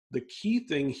the key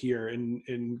thing here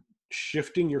in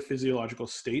shifting your physiological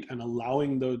state and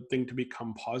allowing the thing to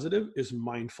become positive is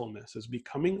mindfulness, is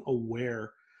becoming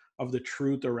aware of the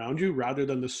truth around you rather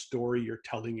than the story you're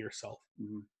telling yourself.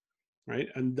 Right?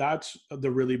 And that's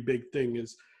the really big thing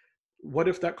is, what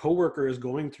if that coworker is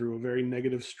going through a very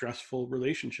negative, stressful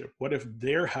relationship? What if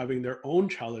they're having their own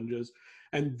challenges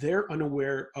and they're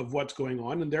unaware of what's going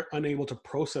on and they're unable to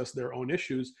process their own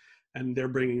issues, and they're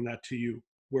bringing that to you?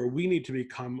 Where we need to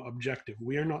become objective.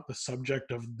 We are not the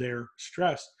subject of their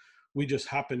stress. We just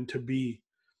happen to be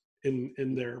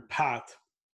in their path.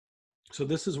 So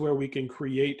this is where we can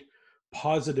create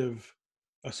positive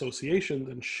associations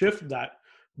and shift that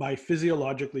by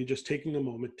physiologically just taking a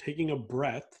moment, taking a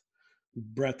breath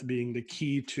being the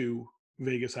key to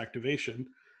vagus activation,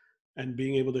 and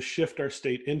being able to shift our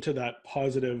state into that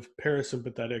positive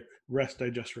parasympathetic rest,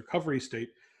 digest, recovery state,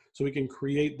 so we can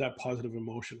create that positive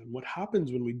emotion. And what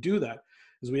happens when we do that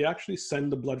is we actually send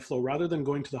the blood flow, rather than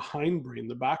going to the hindbrain,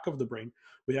 the back of the brain,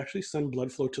 we actually send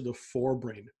blood flow to the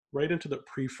forebrain, right into the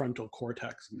prefrontal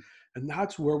cortex. And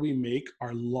that's where we make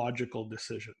our logical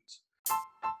decisions.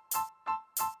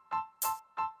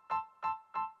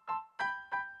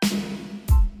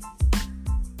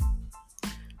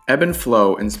 Ebb and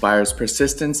flow inspires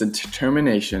persistence and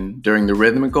determination during the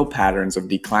rhythmical patterns of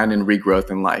decline and regrowth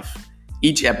in life.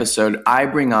 Each episode, I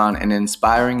bring on an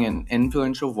inspiring and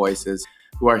influential voices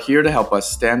who are here to help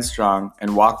us stand strong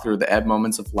and walk through the ebb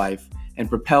moments of life and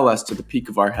propel us to the peak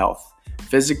of our health,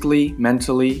 physically,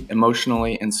 mentally,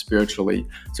 emotionally, and spiritually,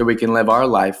 so we can live our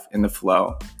life in the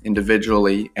flow,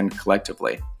 individually and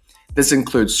collectively. This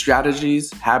includes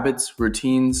strategies, habits,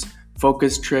 routines,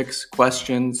 focus tricks,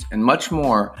 questions, and much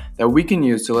more that we can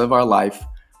use to live our life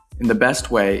in the best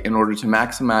way in order to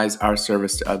maximize our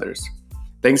service to others.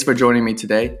 Thanks for joining me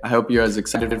today. I hope you're as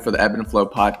excited for the Ebb and Flow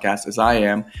podcast as I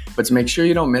am, but to make sure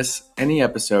you don't miss any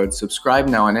episodes, subscribe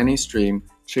now on any stream,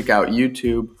 check out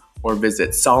YouTube, or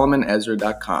visit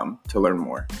solomonezra.com to learn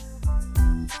more.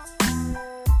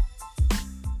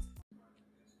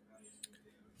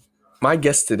 My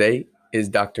guest today is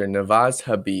Dr. Nawaz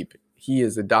Habib. He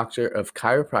is a doctor of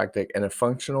chiropractic and a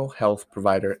functional health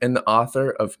provider and the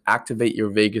author of Activate Your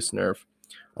Vagus Nerve,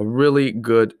 a really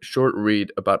good short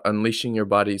read about unleashing your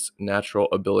body's natural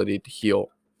ability to heal.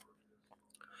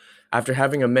 After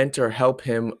having a mentor help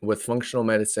him with functional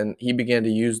medicine, he began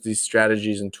to use these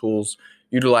strategies and tools,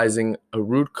 utilizing a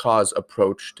root cause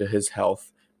approach to his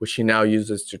health, which he now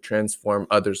uses to transform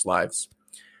others' lives.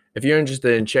 If you're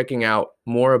interested in checking out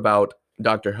more about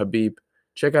Dr. Habib,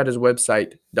 check out his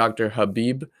website,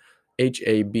 drhabib,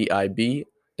 HABIB.ca,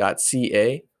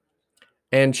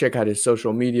 and check out his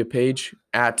social media page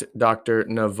at Dr.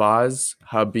 Nawaz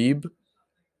Habib,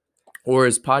 or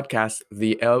his podcast,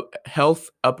 the Health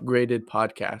Upgraded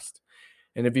Podcast.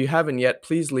 And if you haven't yet,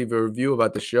 please leave a review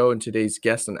about the show and today's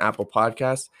guest on Apple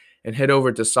Podcasts, and head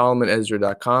over to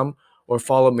solomonezra.com or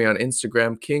follow me on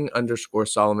Instagram,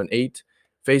 king_Solomon8,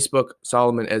 Facebook,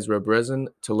 Solomon Ezra Brezin,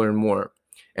 to learn more.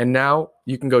 And now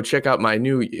you can go check out my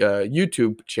new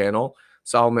YouTube channel,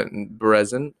 Solomon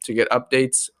Brezin, to get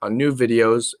updates on new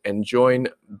videos and join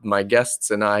my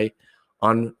guests and I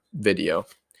on video.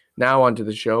 Now on to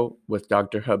the show with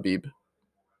Dr. Habib.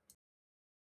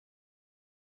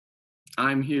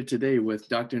 I'm here today with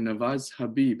Dr. Nawaz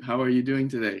Habib. How are you doing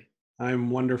today? I'm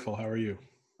wonderful. How are you?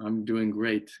 I'm doing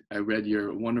great. I read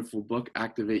your wonderful book,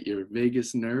 Activate Your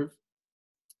Vagus Nerve,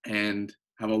 and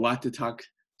have a lot to talk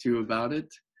to you about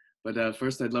it. But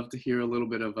first, I'd love to hear a little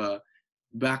bit of a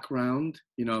background,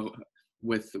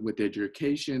 with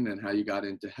education and how you got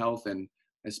into health and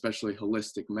especially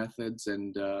holistic methods,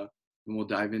 and we'll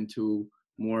dive into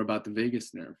more about the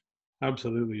vagus nerve.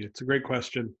 Absolutely. It's a great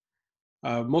question.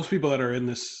 Most people that are in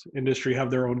this industry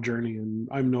have their own journey, and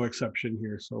I'm no exception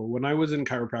here. So when I was in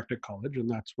chiropractic college, and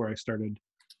that's where I started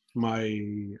my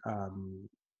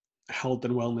health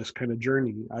and wellness kind of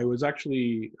journey, I was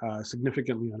actually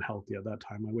significantly unhealthy at that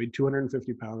time. I weighed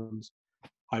 250 pounds,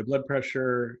 high blood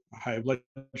pressure, high blood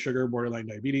sugar, borderline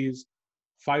diabetes,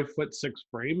 5'6"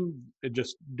 frame. It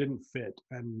just didn't fit.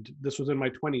 And this was in my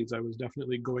 20s. I was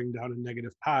definitely going down a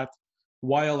negative path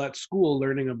while at school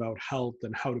learning about health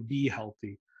and how to be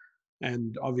healthy.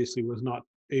 And obviously was not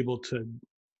able to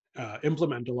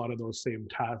implement a lot of those same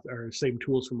tasks or same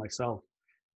tools for myself.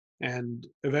 And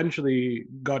eventually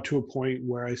got to a point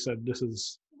where I said, this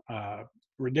is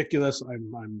ridiculous.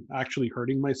 I'm actually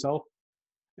hurting myself.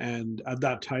 And at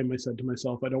that time I said to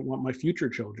myself, I don't want my future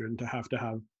children to have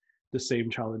the same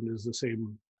challenges, the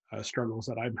same struggles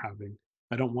that I'm having.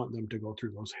 I don't want them to go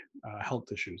through those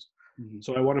health issues. Mm-hmm.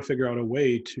 So I want to figure out a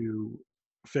way to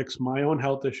fix my own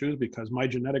health issues because my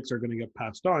genetics are going to get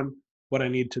passed on. What I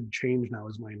need to change now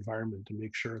is my environment to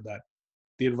make sure that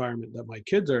the environment that my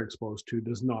kids are exposed to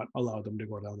does not allow them to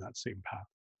go down that same path.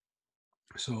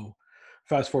 So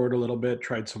fast forward a little bit,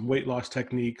 tried some weight loss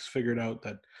techniques, figured out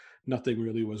that nothing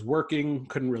really was working,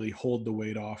 couldn't really hold the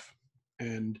weight off,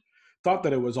 and thought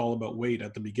that it was all about weight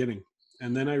at the beginning.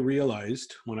 And then I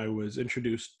realized when I was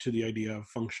introduced to the idea of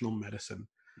functional medicine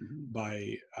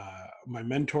by my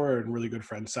mentor and really good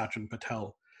friend, Sachin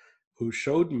Patel, who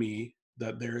showed me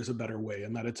that there is a better way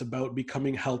and that it's about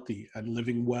becoming healthy and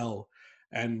living well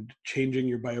and changing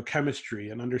your biochemistry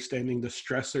and understanding the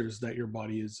stressors that your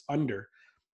body is under.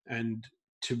 And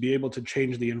to be able to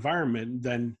change the environment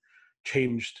then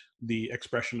changed the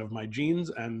expression of my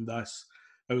genes, and thus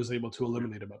I was able to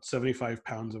eliminate about 75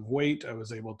 pounds of weight. I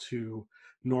was able to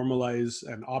normalize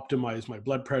and optimize my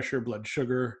blood pressure, blood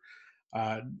sugar,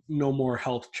 no more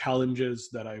health challenges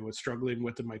that I was struggling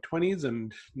with in my 20s,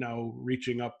 and now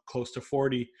reaching up close to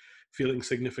 40, feeling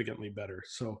significantly better.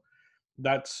 So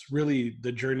that's really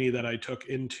the journey that I took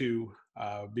into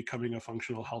becoming a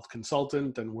functional health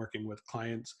consultant and working with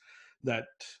clients that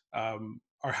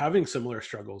are having similar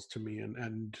struggles to me.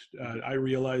 And I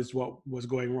realized what was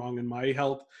going wrong in my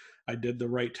health. I did the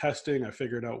right testing. I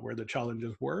figured out where the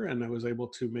challenges were, and I was able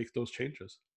to make those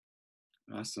changes.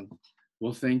 Awesome.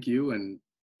 Well, thank you. And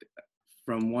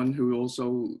from one who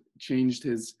also changed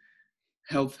his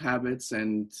health habits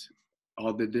and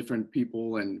all the different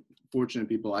people and fortunate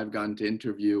people I've gotten to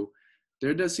interview,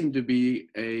 there does seem to be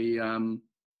a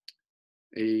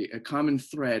common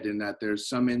thread in that there's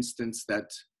some instance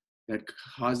that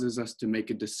causes us to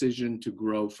make a decision to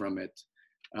grow from it.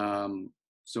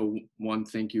 So one,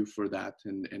 thank you for that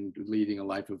and leading a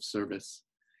life of service.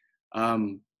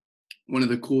 One of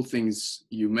the cool things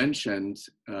you mentioned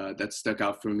that stuck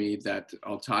out for me that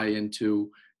I'll tie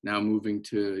into now moving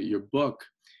to your book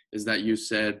is that you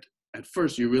said at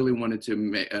first you really wanted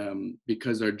to,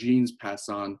 because our genes pass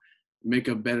on, make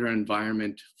a better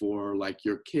environment for like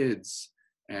your kids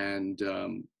and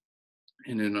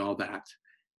then all that.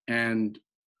 And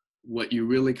what you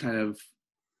really kind of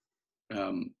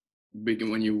begin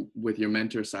when you, with your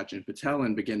mentor Sachin Patel,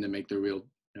 and begin to make the real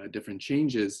different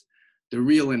changes, the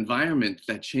real environment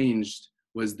that changed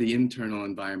was the internal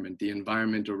environment, the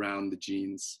environment around the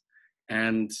genes.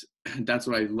 And that's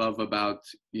what I love about,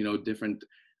 different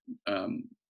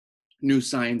new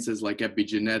sciences like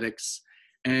epigenetics.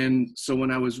 And so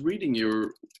when I was reading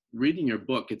your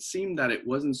book, it seemed that it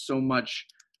wasn't so much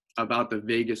about the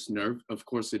vagus nerve. Of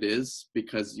course it is,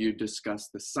 because you discuss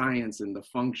the science and the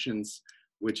functions,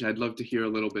 which I'd love to hear a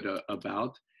little bit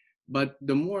about. But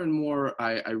the more and more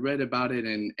I read about it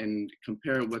and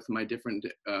compare it with my different,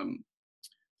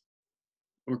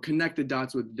 or connect the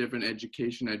dots with different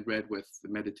education I'd read with the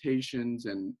meditations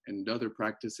and other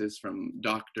practices from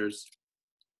doctors,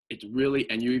 it really,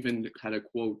 and you even had a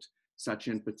quote,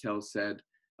 Sachin Patel said,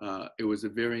 it was a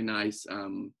very nice,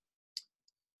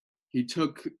 he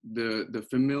took the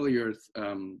familiar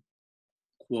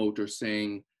quote or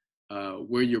saying,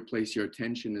 where you place your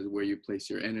attention is where you place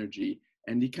your energy.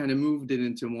 And he kind of moved it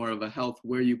into more of a health,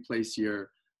 where you place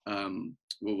your,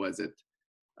 what was it?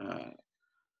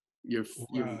 Your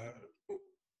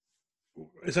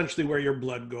essentially where your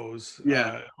blood goes,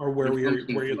 or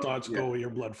where your thoughts go, where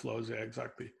your blood flows. Yeah,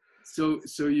 exactly. So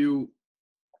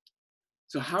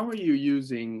how are you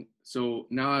using, so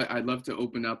now I'd love to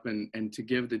open up and to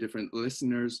give the different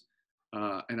listeners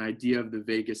an idea of the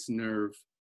vagus nerve.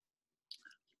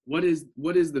 What is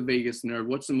the vagus nerve?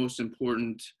 What's the most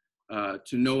important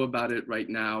to know about it right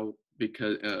now?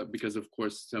 Because of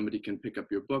course somebody can pick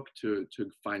up your book to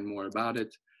find more about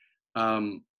it.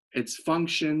 Its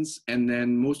functions, and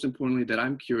then most importantly that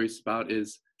I'm curious about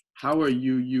is how are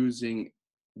you using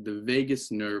the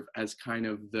vagus nerve as kind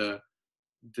of the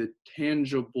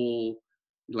tangible,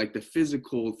 like the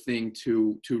physical thing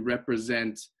to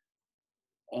represent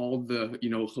all the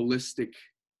holistic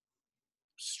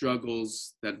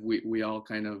struggles that we all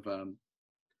kind of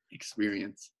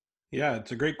experience? Yeah,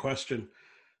 it's a great question.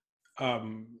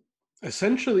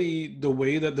 Essentially, the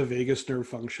way that the vagus nerve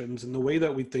functions and the way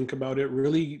that we think about it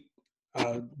really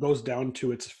goes down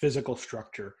to its physical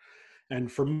structure. And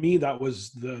for me, that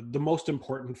was the most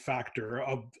important factor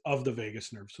of the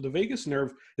vagus nerve. So the vagus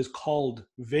nerve is called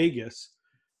vagus,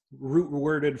 root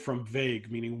worded from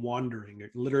vague, meaning wandering.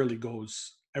 It literally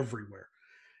goes everywhere.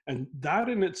 And that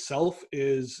in itself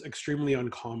is extremely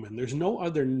uncommon. There's no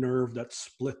other nerve that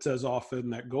splits as often,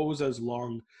 that goes as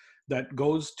long, that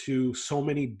goes to so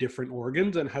many different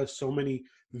organs and has so many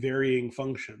varying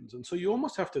functions. And so you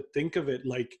almost have to think of it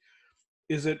like,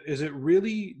 is it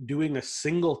really doing a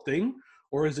single thing,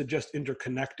 or is it just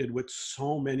interconnected with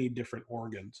so many different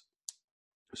organs?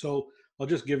 So I'll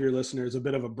just give your listeners a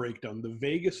bit of a breakdown. The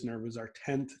vagus nerve is our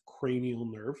 10th cranial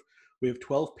nerve. We have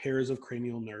 12 pairs of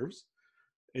cranial nerves.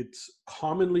 It's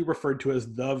commonly referred to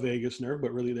as the vagus nerve,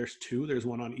 but really there's two. There's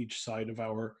one on each side of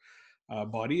our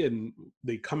body, and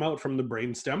they come out from the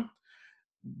brainstem.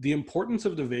 The importance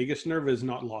of the vagus nerve is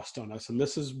not lost on us. And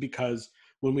this is because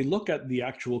when we look at the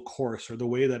actual course, or the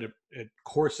way that it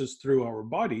courses through our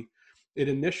body, it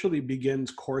initially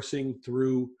begins coursing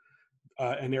through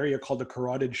an area called the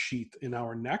carotid sheath in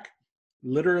our neck,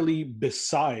 literally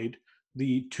beside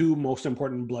the two most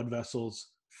important blood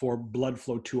vessels for blood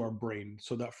flow to our brain.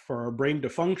 So that for our brain to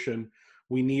function,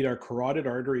 we need our carotid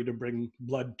artery to bring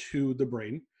blood to the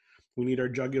brain. We need our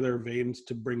jugular veins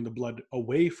to bring the blood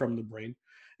away from the brain.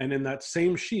 And in that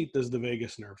same sheath is the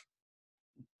vagus nerve.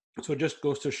 So it just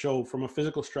goes to show from a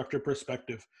physical structure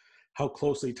perspective how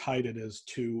closely tied it is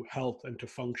to health and to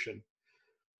function.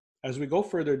 As we go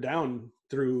further down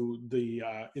through the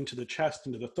into the chest,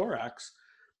 into the thorax,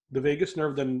 the vagus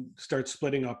nerve then starts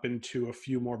splitting up into a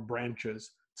few more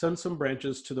branches. It sends some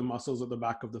branches to the muscles at the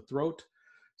back of the throat,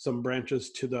 some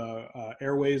branches to the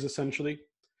airways, essentially.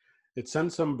 It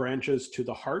sends some branches to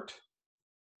the heart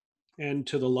and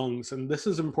to the lungs. And this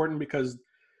is important because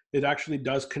it actually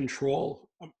does control,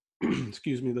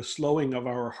 excuse me, the slowing of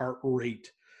our heart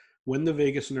rate. When the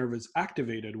vagus nerve is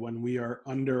activated, when we are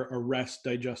under a rest,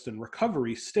 digest, and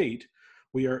recovery state,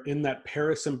 we are in that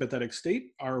parasympathetic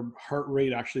state. Our heart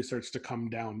rate actually starts to come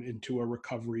down into a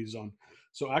recovery zone.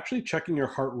 So actually checking your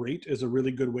heart rate is a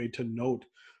really good way to note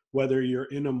whether you're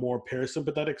in a more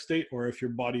parasympathetic state or if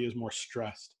your body is more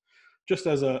stressed. Just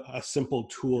as a simple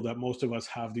tool that most of us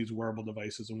have these wearable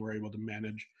devices, and we're able to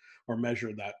manage or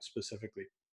measure that specifically.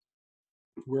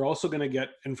 We're also going to get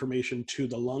information to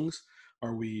the lungs.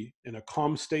 Are we in a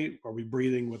calm state? Are we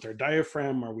breathing with our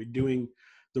diaphragm? Are we doing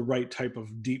the right type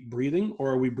of deep breathing?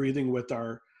 Or are we breathing with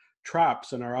our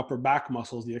traps and our upper back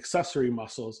muscles, the accessory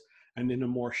muscles, and in a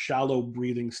more shallow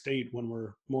breathing state when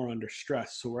we're more under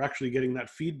stress? So we're actually getting that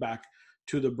feedback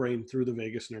to the brain through the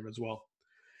vagus nerve as well.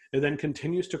 It then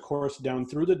continues to course down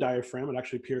through the diaphragm. It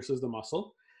actually pierces the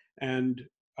muscle and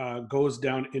goes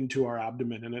down into our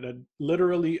abdomen. And it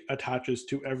literally attaches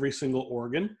to every single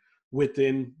organ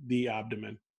within the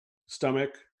abdomen: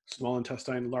 stomach, small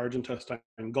intestine, large intestine,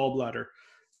 gallbladder,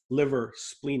 liver,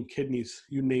 spleen, kidneys,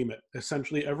 you name it.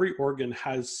 Essentially, every organ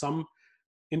has some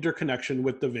interconnection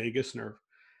with the vagus nerve.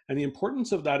 And the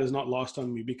importance of that is not lost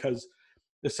on me, because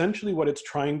essentially what it's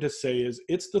trying to say is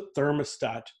it's the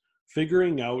thermostat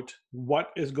figuring out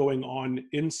what is going on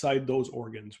inside those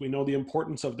organs. We know the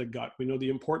importance of the gut. We know the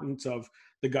importance of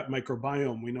the gut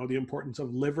microbiome. We know the importance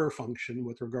of liver function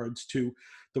with regards to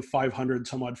the 500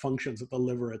 some odd functions that the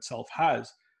liver itself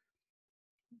has.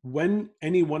 When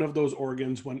any one of those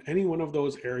organs, when any one of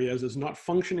those areas is not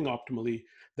functioning optimally,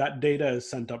 that data is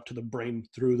sent up to the brain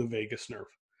through the vagus nerve.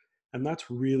 And that's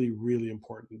really, really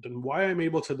important. And why I'm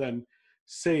able to then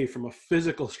say from a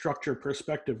physical structure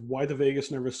perspective why the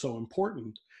vagus nerve is so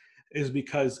important is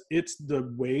because it's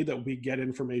the way that we get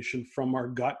information from our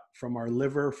gut, from our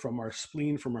liver, from our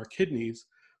spleen, from our kidneys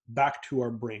back to our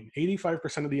brain.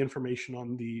 85% of the information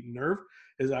on the nerve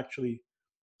is actually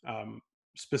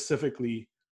specifically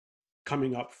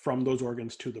coming up from those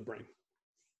organs to the brain.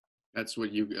 That's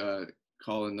what you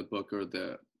call in the book,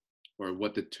 or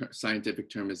what the scientific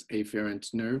term is,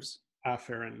 afferent nerves?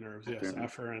 Afferent nerves, yes,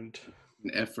 afferent.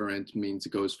 And efferent means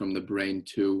it goes from the brain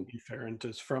to... Efferent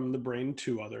is from the brain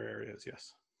to other areas,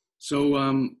 yes. So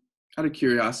out of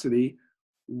curiosity,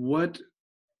 why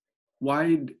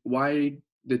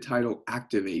the title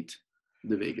Activate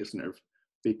the Vagus Nerve?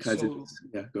 Because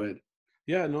yeah, go ahead.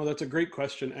 Yeah, no, that's a great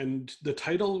question. And the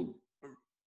title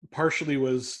partially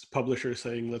was publishers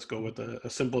saying, let's go with a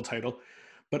simple title,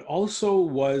 but also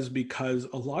was because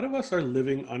a lot of us are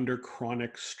living under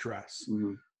chronic stress.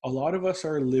 Mm-hmm. A lot of us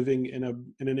are living in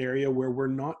an area where we're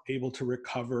not able to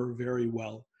recover very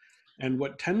well. And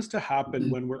what tends to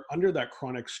happen when we're under that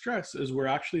chronic stress is we're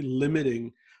actually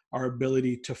limiting our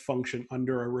ability to function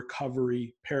under a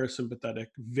recovery, parasympathetic,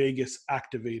 vagus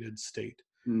activated state.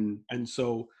 Mm. And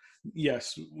so,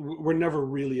 yes, we're never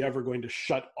really ever going to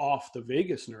shut off the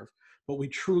vagus nerve, but we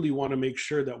truly want to make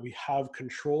sure that we have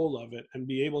control of it and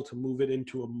be able to move it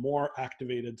into a more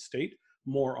activated state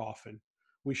more often.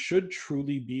 We should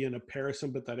truly be in a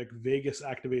parasympathetic, vagus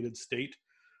activated state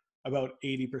about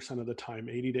 80% of the time,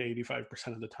 80 to 85%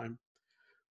 of the time,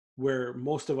 where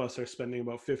most of us are spending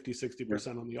about 50,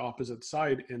 60% on the opposite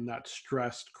side in that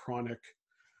stressed, chronic,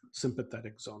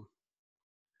 sympathetic zone.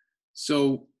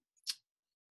 So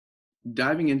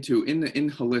diving into in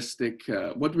holistic,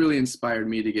 what really inspired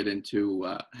me to get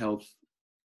into health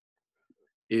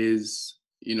is,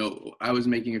 I was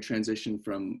making a transition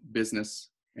from business,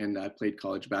 and I played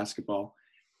college basketball,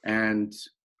 and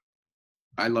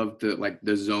I loved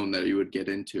the zone that you would get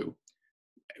into.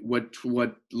 What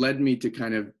led me to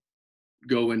kind of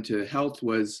go into health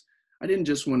was I didn't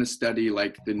just want to study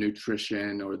like the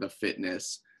nutrition or the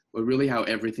fitness, but really how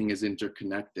everything is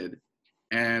interconnected.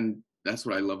 And that's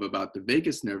what I love about the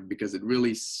vagus nerve, because it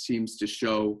really seems to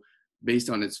show based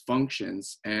on its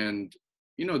functions. And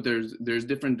there's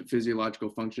different physiological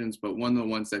functions, but one of the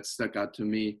ones that stuck out to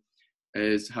me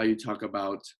is how you talk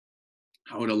about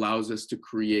how it allows us to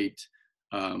create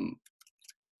um,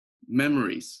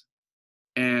 memories,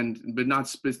 but not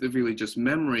specifically just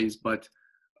memories, but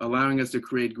allowing us to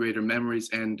create greater memories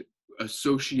and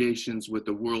associations with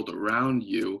the world around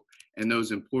you and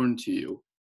those important to you,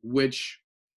 which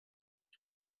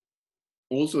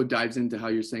also dives into how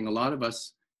you're saying a lot of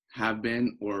us have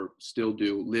been or still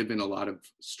do live in a lot of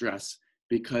stress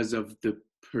because of the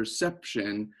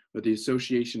perception or the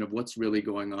association of what's really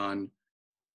going on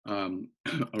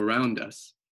around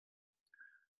us.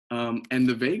 And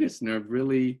the vagus nerve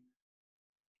really,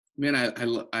 man,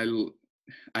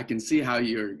 I can see how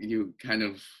you kind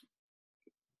of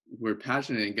were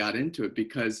passionate and got into it,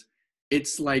 because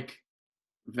it's like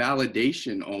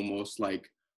validation, almost like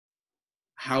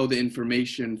how the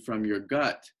information from your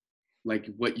gut, like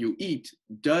what you eat,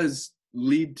 does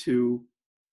lead to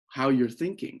how you're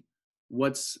thinking.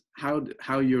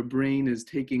 How your brain is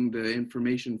taking the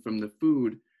information from the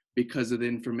food because of the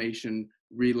information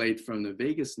relayed from the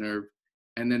vagus nerve,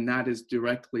 and then that is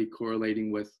directly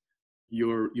correlating with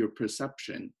your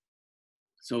perception.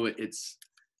 So it's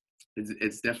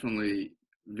definitely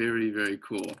very, very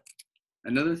cool.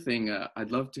 Another thing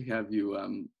I'd love to have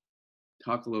you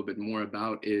talk a little bit more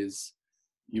about is,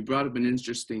 you brought up an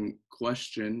interesting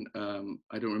question.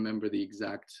 I don't remember the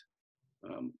exact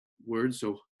words,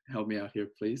 so help me out here,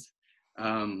 please.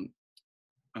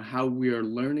 How we are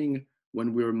learning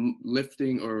when we're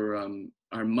lifting or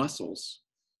our muscles.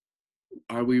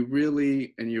 Are we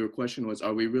really, and your question was,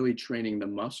 are we really training the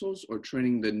muscles or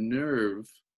training the nerve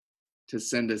to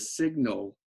send a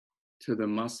signal to the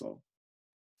muscle?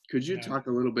 Could you talk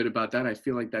a little bit about that? I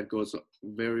feel like that goes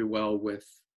very well with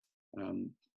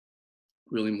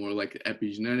really more like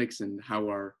epigenetics and how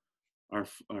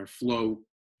our flow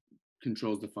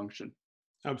controls the function.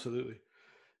 Absolutely.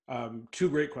 Two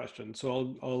great questions.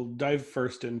 So I'll dive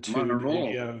first into the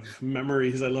idea of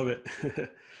memories. I love it.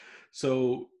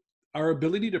 So our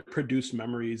ability to produce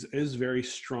memories is very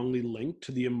strongly linked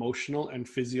to the emotional and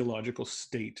physiological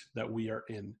state that we are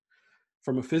in.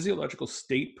 From a physiological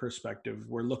state perspective,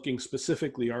 we're looking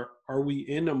specifically, are we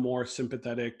in a more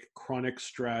sympathetic, chronic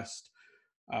stressed,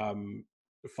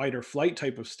 fight or flight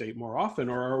type of state more often,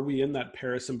 or are we in that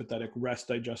parasympathetic rest,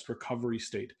 digest, recovery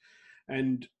state?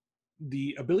 And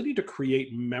the ability to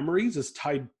create memories is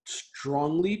tied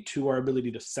strongly to our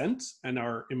ability to sense and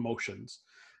our emotions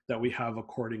that we have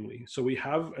accordingly. So we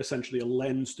have essentially a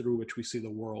lens through which we see the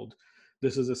world.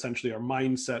 This is essentially our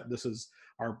mindset. This is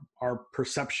our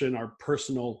perception, our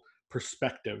personal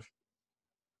perspective.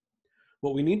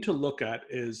 What we need to look at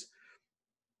is,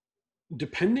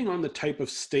 depending on the type of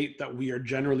state that we are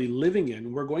generally living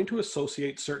in, we're going to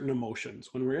associate certain emotions.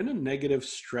 When we're in a negative,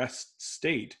 stressed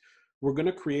state, we're going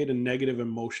to create a negative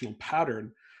emotional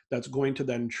pattern that's going to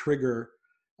then trigger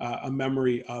a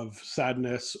memory of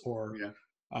sadness or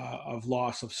of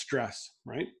loss, of stress,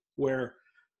 right? Where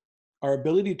our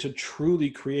ability to truly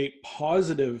create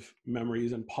positive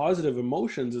memories and positive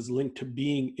emotions is linked to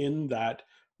being in that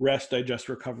rest, digest,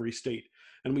 recovery state.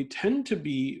 And we tend to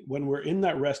be, when we're in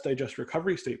that rest, digest,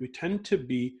 recovery state, we tend to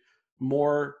be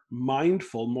more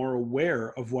mindful, more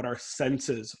aware of what our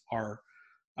senses are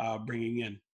bringing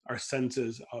in. Our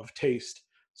senses of taste,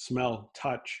 smell,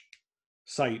 touch,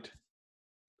 sight,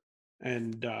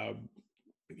 and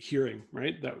hearing,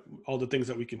 right? That all the things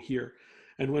that we can hear.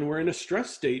 And when we're in a stress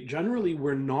state, generally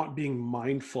we're not being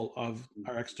mindful of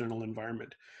our external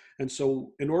environment. And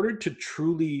so in order to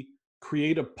truly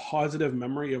create a positive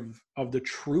memory of the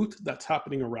truth that's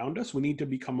happening around us, we need to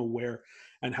become aware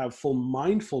and have full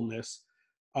mindfulness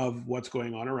of what's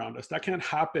going on around us. That can't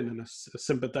happen in a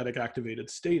sympathetic activated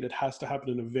state. It has to happen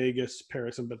in a vagus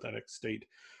parasympathetic state.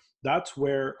 That's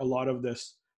where a lot of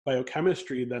this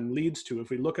biochemistry then leads to.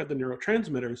 If we look at the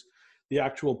neurotransmitters, the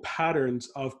actual patterns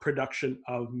of production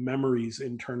of memories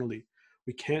internally.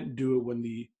 We can't do it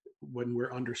when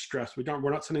we're under stress. We're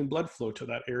not sending blood flow to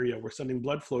that area. We're sending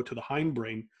blood flow to the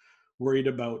hindbrain, worried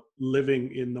about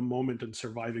living in the moment and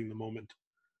surviving the moment.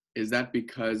 Is that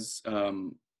because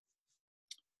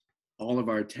all of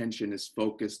our attention is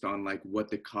focused on like what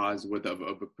the cause of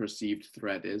a perceived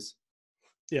threat is.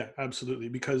 Yeah, absolutely.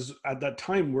 Because at that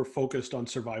time, we're focused on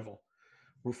survival.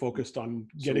 We're focused on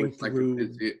So getting it's like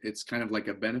through. it's kind of like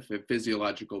a benefit,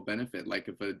 physiological benefit. Like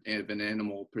if an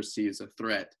animal perceives a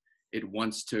threat, it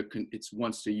wants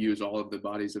to use all of the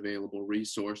body's available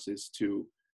resources to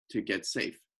get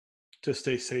safe. To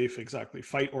stay safe, exactly.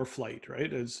 Fight or flight,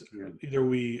 right? Is Yeah. either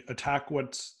we attack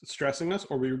what's stressing us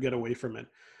or we get away from it.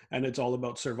 And it's all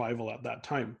about survival at that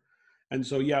time. And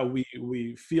so yeah,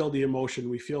 we feel the emotion,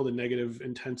 we feel the negative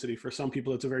intensity. For some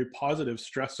people, it's a very positive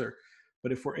stressor.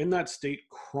 But if we're in that state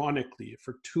chronically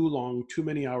for too long, too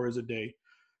many hours a day,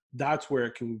 that's where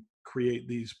it can create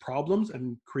these problems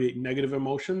and create negative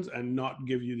emotions and not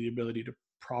give you the ability to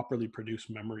properly produce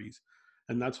memories.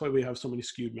 And that's why we have so many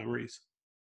skewed memories.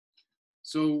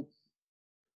 So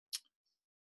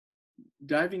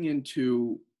diving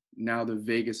into now the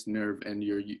vagus nerve and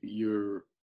your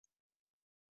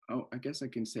oh, I guess I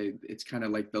can say it's kind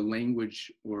of like the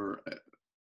language or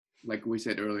like we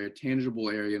said earlier, tangible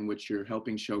area in which you're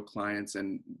helping show clients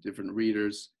and different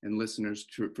readers and listeners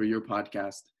for your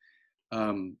podcast,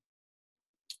 um,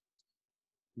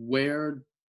 where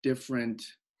different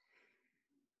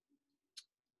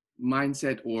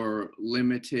mindset or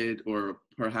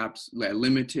perhaps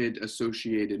limited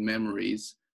associated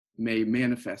memories may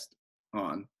manifest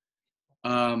on.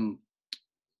 Um,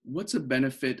 what's a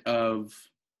benefit of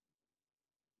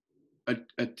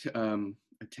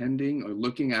attending or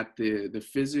looking at the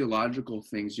physiological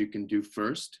things you can do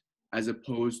first, as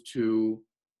opposed to,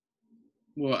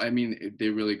 well, I mean, they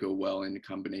really go well in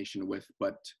combination with,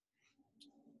 but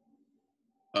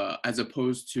as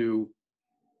opposed to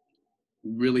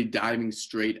really diving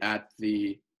straight at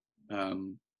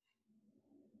um,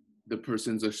 the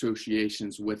person's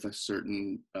associations with a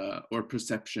certain or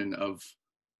perception of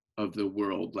the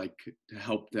world, like to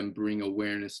help them bring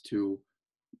awareness to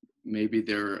maybe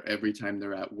they're every time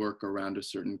they're at work around a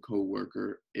certain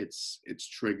coworker, it's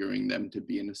triggering them to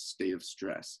be in a state of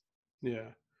stress. Yeah.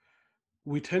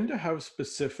 We tend to have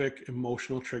specific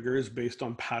emotional triggers based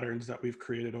on patterns that we've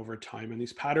created over time. And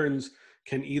these patterns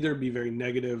can either be very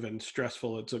negative and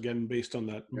stressful. It's again based on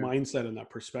that Yeah. mindset and that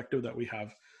perspective that we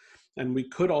have. And we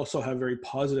could also have very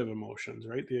positive emotions,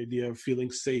 right? The idea of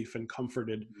feeling safe and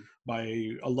comforted Mhm. by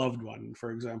a loved one,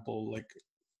 for example. Like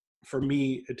for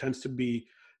me, it tends to be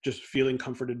just feeling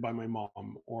comforted by my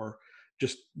mom, or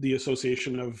just the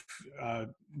association of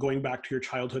going back to your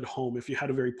childhood home. If you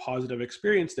had a very positive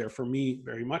experience there, for me,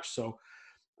 very much so,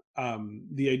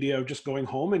 the idea of just going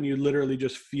home and you literally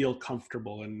just feel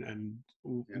comfortable and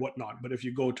Yeah. whatnot. But if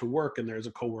you go to work and there's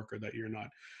a coworker that you're not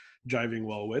jiving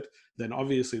well with, then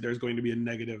obviously there's going to be a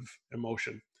negative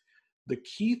emotion. The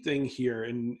key thing here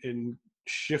in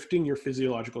shifting your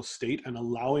physiological state and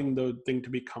allowing the thing to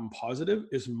become positive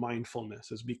is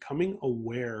mindfulness, is becoming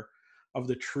aware of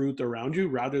the truth around you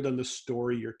rather than the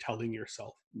story you're telling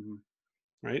yourself. Mm-hmm.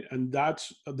 Right. And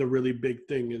that's the really big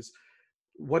thing is,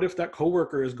 what if that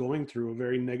coworker is going through a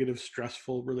very negative,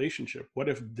 stressful relationship? What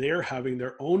if they're having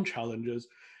their own challenges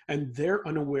and they're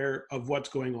unaware of what's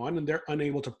going on and they're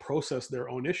unable to process their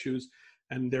own issues,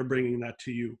 and they're bringing that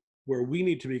to you? Where we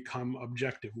need to become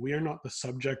objective. We are not the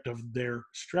subject of their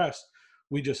stress.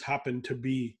 We just happen to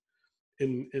be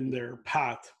in their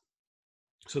path.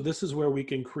 So this is where we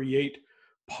can create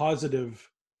positive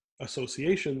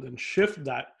associations and shift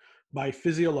that by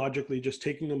physiologically just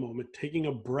taking a moment, taking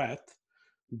a breath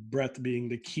being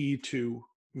the key to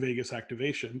vagus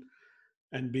activation,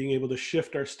 and being able to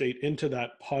shift our state into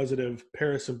that positive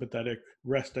parasympathetic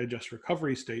rest, digest,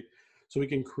 recovery state, so we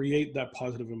can create that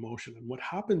positive emotion. And what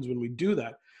happens when we do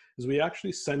that is we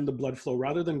actually send the blood flow,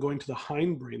 rather than going to the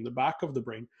hindbrain, the back of the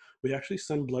brain, we actually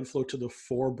send blood flow to the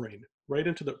forebrain, right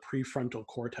into the prefrontal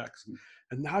cortex.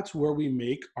 And that's where we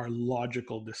make our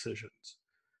logical decisions.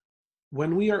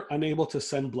 When we are unable to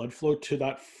send blood flow to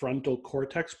that frontal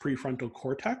cortex, prefrontal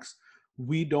cortex,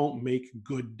 we don't make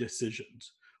good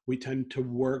decisions. We tend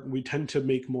to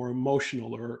make more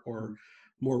emotional or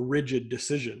more rigid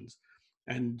decisions.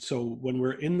 And so when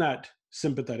we're in that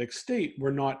sympathetic state,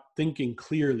 we're not thinking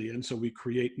clearly. And so we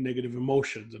create negative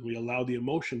emotions and we allow the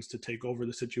emotions to take over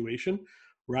the situation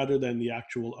rather than the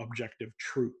actual objective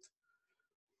truth.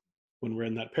 When we're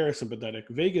in that parasympathetic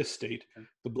vagus state,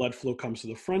 the blood flow comes to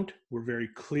the front. We're very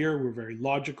clear, we're very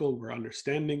logical, we're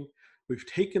understanding. We've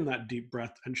taken that deep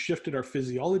breath and shifted our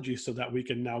physiology so that we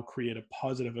can now create a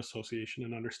positive association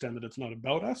and understand that it's not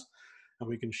about us, and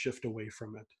we can shift away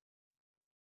from it.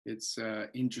 It's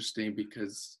interesting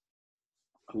because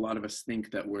a lot of us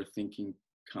think that we're thinking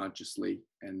consciously,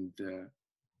 and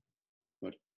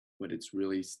but but it's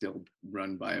really still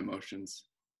run by emotions.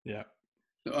 Yeah.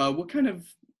 What kind of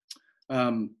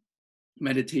um,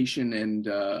 meditation and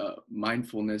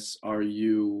mindfulness are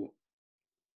you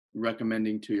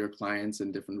recommending to your clients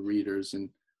and different readers and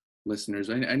listeners?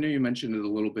 I know you mentioned it a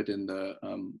little bit in the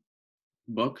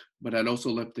book, but I'd also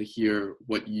love to hear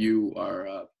what you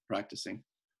are practicing.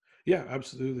 Yeah,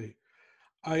 absolutely.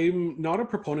 I'm not a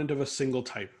proponent of a single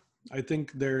type. I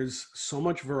think there's so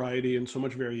much variety and so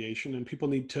much variation, and people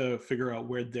need to figure out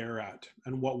where they're at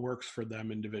and what works for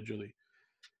them individually.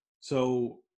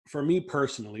 So, for me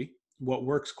personally, what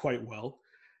works quite well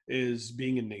is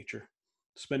being in nature,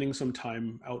 spending some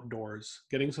time outdoors,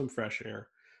 getting some fresh air,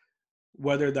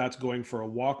 whether that's going for a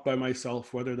walk by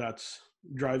myself, whether that's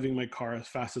driving my car as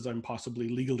fast as I'm possibly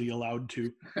legally allowed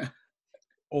to,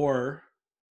 or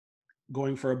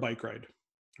going for a bike ride.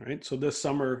 Right. So this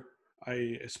summer,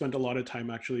 I spent a lot of time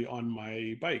actually on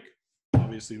my bike.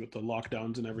 Obviously, with the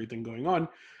lockdowns and everything going on,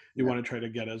 you Yeah. want to try to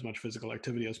get as much physical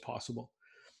activity as possible.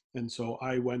 And so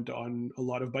I went on a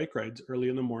lot of bike rides early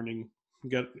in the morning,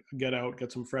 get out,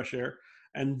 get some fresh air.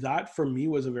 And that for me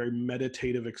was a very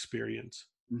meditative experience.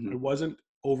 I Mm-hmm. wasn't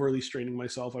overly straining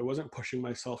myself. I wasn't pushing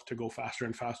myself to go faster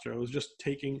and faster. I was just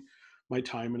taking my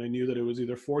time, and I knew that it was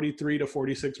either 43 to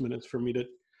 46 minutes for me to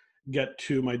get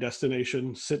to my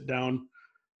destination, sit down.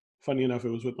 Funny enough, it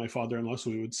was with my father-in-law,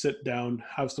 so we would sit down,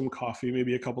 have some coffee,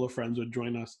 maybe a couple of friends would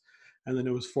join us, and then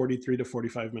it was 43 to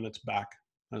 45 minutes back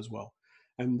as well.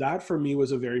 And that for me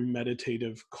was a very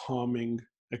meditative, calming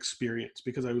experience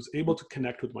because I was able to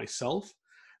connect with myself.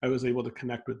 I was able to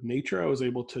connect with nature. I was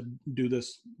able to do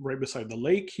this right beside the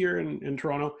lake here in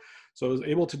Toronto. So I was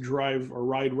able to drive or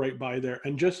ride right by there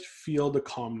and just feel the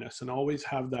calmness and always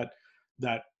have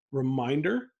that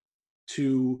reminder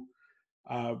to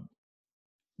uh,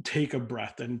 take a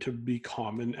breath and to be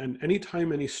calm. And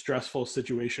anytime any stressful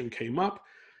situation came up,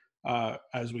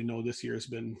 as we know, this year has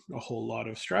been a whole lot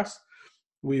of stress.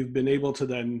 We've been able to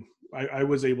then, I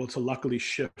was able to luckily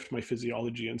shift my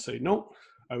physiology and say, no,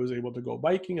 I was able to go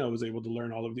biking. I was able to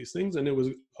learn all of these things. And it was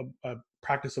a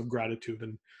practice of gratitude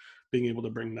and being able to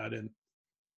bring that in.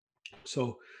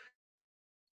 So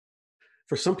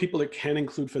for some people, it can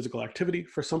include physical activity.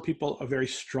 For some people, a very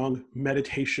strong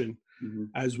meditation, Mm-hmm.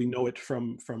 as we know it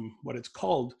from what it's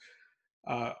called,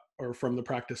 or from the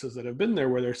practices that have been there,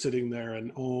 where they're sitting there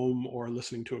and om or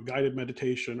listening to a guided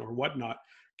meditation or whatnot,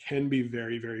 can be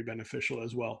very, very beneficial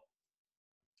as well.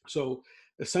 So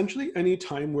essentially, any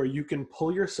time where you can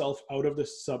pull yourself out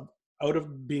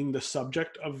of being the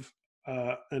subject of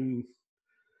an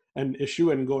issue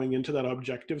and going into that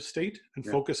objective state and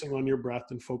Yeah. focusing on your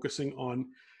breath and focusing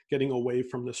on getting away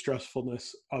from the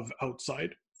stressfulness of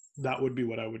outside, that would be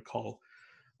what I would call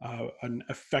an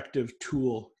effective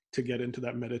tool to get into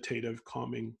that meditative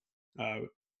calming uh,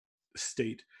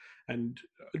 state. And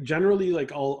generally,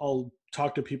 like I'll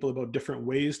talk to people about different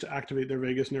ways to activate their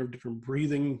vagus nerve, different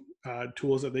breathing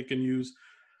tools that they can use,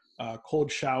 cold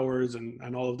showers,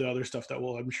 and all of the other stuff that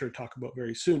we'll, I'm sure, talk about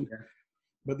very soon. Yeah.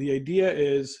 But the idea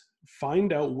is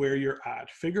find out where you're at,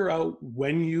 figure out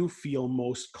when you feel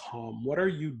most calm. What are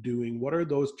you doing? What are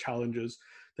those challenges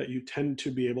that you tend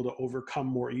to be able to overcome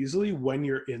more easily when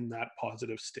you're in that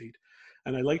positive state?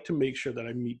 And I like to make sure that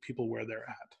I meet people where they're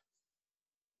at.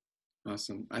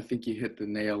 Awesome. I think you hit the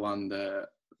nail on the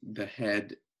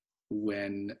head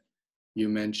when you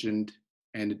mentioned,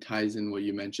 and it ties in what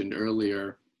you mentioned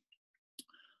earlier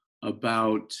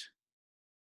about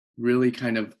really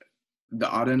kind of the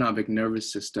autonomic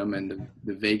nervous system and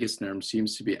the vagus nerve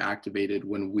seems to be activated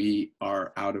when we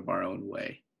are out of our own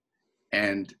way.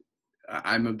 And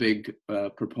I'm a big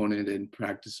proponent and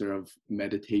practicer of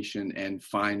meditation, and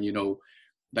find,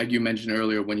 like you mentioned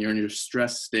earlier, when you're in your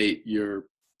stress state, your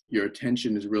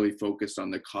attention is really focused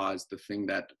on the cause, the thing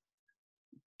that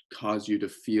caused you to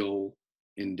feel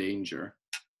in danger.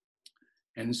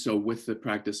 And so with the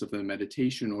practice of the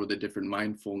meditation or the different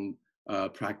mindful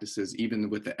practices, even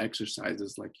with the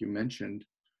exercises, like you mentioned,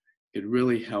 it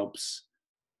really helps,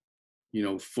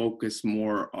 focus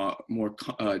more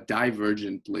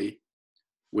divergently,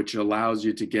 which allows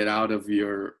you to get out of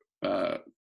your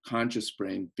conscious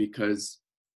brain, because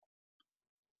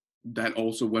that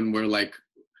also, when we're like,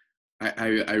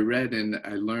 I read and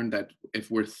I learned that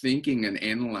if we're thinking and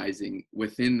analyzing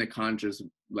within the conscious,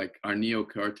 like our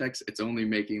neocortex, it's only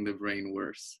making the brain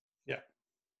worse. Yeah.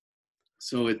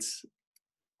 So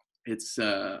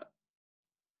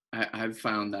I've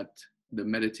found that the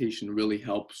meditation really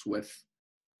helps with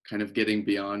kind of getting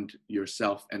beyond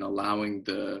yourself and allowing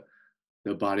the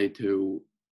body to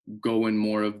go in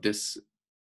more of this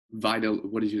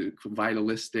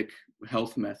vitalistic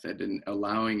health method, and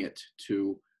allowing it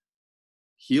to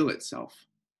heal itself.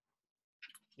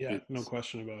 Yeah, no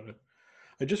question about it.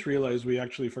 I just realized we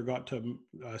actually forgot to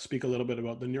speak a little bit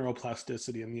about the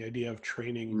neuroplasticity and the idea of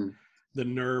training the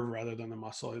nerve rather than the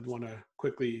muscle. I'd want to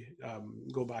quickly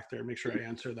go back there and make sure I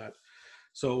answer that.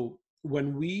 So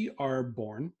when we are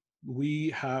born,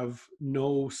 we have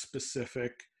no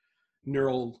specific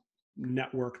neural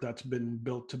network that's been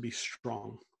built to be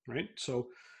strong, right? So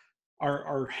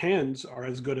our hands are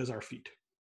as good as our feet.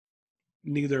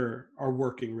 Neither are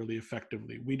working really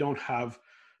effectively. We don't have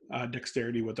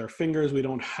dexterity with our fingers. We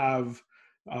don't have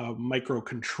micro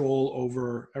control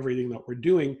over everything that we're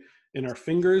doing in our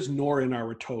fingers nor in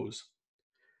our toes.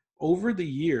 Over the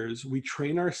years, we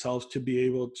train ourselves to be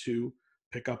able to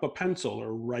pick up a pencil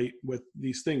or write with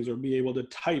these things or be able to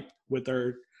type with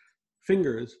our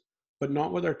fingers, but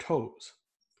not with our toes.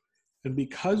 And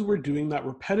because we're doing that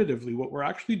repetitively, what we're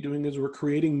actually doing is we're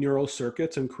creating neural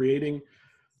circuits and creating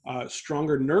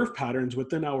stronger nerve patterns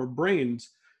within our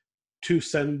brains to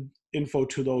send info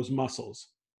to those muscles.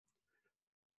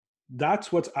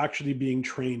 That's what's actually being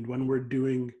trained when we're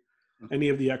doing any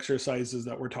of the exercises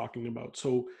that we're talking about.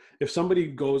 So if somebody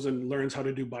goes and learns how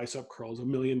to do bicep curls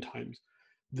 1,000,000 times,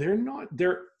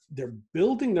 they're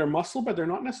building their muscle, but they're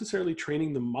not necessarily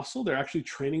training the muscle. They're actually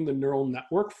training the neural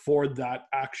network for that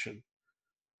action,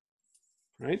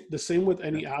 right? The same with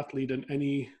any athlete in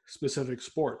any specific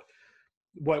sport.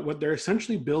 What they're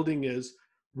essentially building is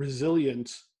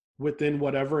resilience within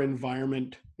whatever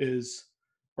environment is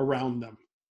around them.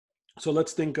 So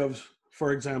let's think of,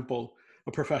 for example,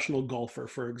 a professional golfer,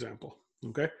 for example,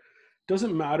 okay?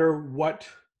 Doesn't matter what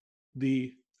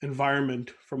the environment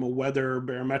from a weather,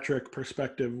 barometric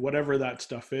perspective, whatever that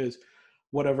stuff is,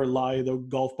 whatever lie the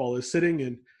golf ball is sitting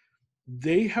in,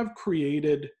 they have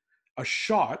created a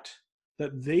shot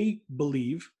that they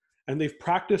believe, and they've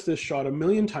practiced this shot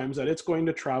 1,000,000 times, that it's going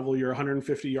to travel your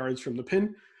 150 yards from the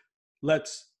pin.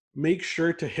 Let's make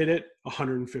sure to hit it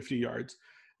 150 yards.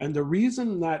 And the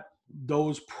reason that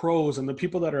those pros and the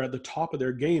people that are at the top of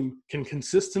their game can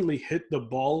consistently hit the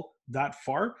ball that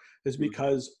far is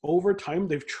because over time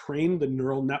they've trained the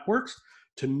neural networks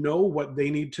to know what they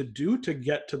need to do to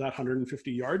get to that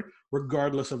 150 yard,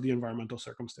 regardless of the environmental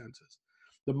circumstances.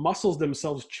 The muscles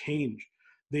themselves change.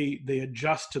 They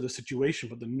adjust to the situation,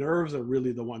 but the nerves are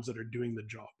really the ones that are doing the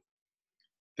job.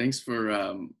 Thanks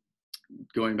for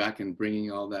going back and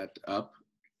bringing all that up.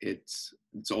 It's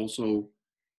also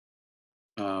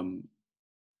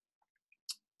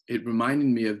it reminded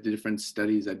me of the different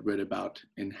studies I'd read about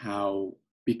and how,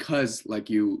 because like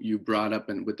you brought up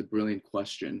and with the brilliant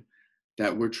question,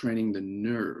 that we're training the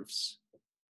nerves.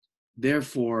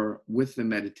 Therefore, with the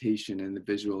meditation and the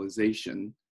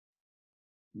visualization,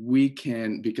 we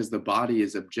can, because the body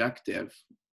is objective,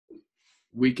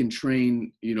 we can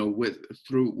train,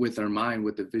 with our mind,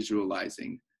 with the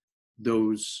visualizing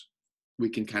those, we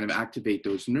can kind of activate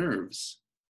those nerves.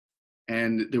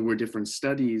 And there were different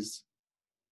studies,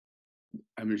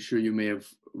 I'm sure you may have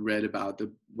read about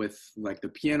with like the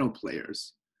piano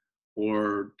players,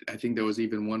 or I think there was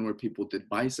even one where people did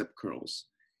bicep curls,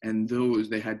 and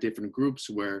they had different groups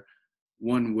where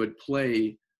one would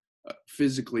play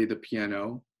physically the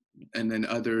piano, and then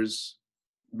others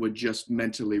would just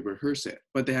mentally rehearse it,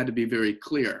 but they had to be very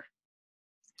clear.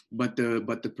 But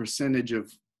the percentage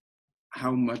of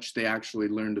how much they actually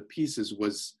learned the pieces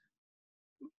was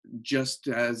just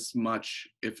as much,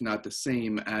 if not the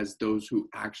same, as those who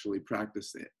actually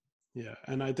practiced it. Yeah,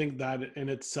 and I think that in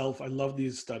itself, I love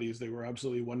these studies. They were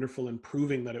absolutely wonderful in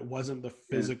proving that it wasn't the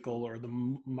physical or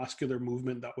the muscular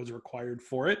movement that was required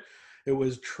for it. It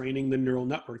was training the neural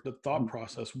network, the thought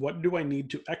process. What do I need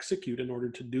to execute in order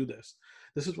to do this?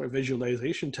 This is why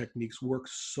visualization techniques work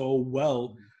so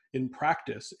well in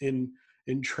practice, in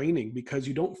training, because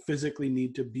you don't physically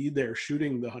need to be there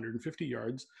shooting the 150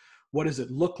 yards. What does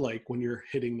it look like when you're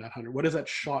hitting that 100? What does that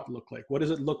shot look like? What does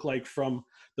it look like from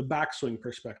the backswing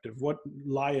perspective? What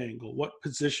lie angle? What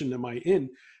position am I in?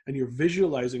 And you're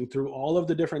visualizing through all of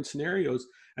the different scenarios,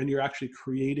 and you're actually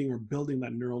creating or building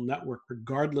that neural network,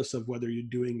 regardless of whether you're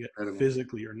doing it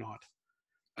physically or not.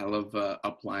 I love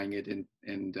applying it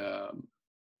and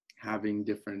having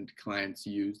different clients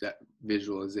use that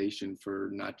visualization for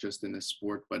not just in a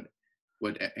sport, but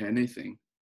anything.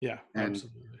 Yeah,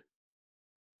 absolutely.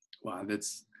 Wow,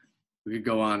 we could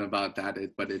go on about that,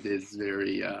 but it is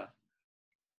very,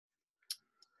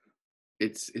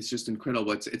 it's just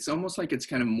incredible. It's almost like it's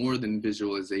kind of more than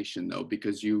visualization though,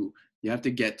 because you have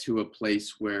to get to a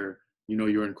place where,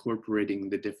 you're incorporating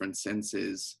the different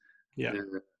senses,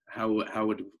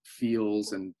 how it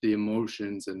feels and the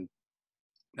emotions, and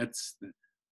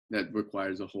that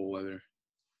requires a whole other.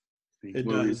 It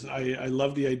does. I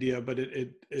love the idea, but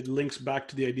it links back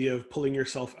to the idea of pulling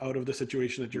yourself out of the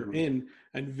situation that you're in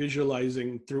and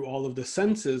visualizing through all of the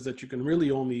senses that you can really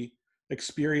only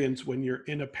experience when you're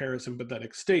in a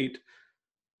parasympathetic state,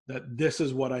 that this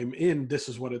is what I'm in, this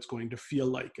is what it's going to feel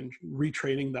like, and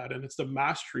retraining that. And it's the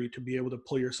mastery to be able to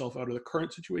pull yourself out of the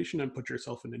current situation and put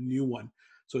yourself in a new one.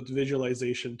 So it's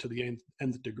visualization to the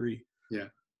nth degree. Yeah.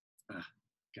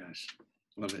 Gosh,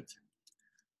 love it.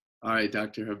 All right,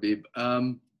 Dr. Habib.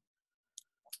 I'm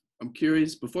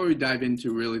curious, before we dive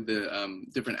into really the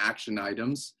different action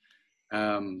items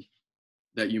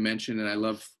that you mentioned, and I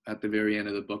love at the very end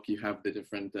of the book, you have the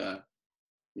different,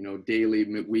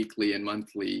 daily, weekly, and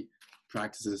monthly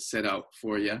practices set out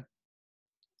for you.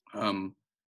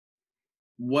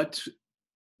 What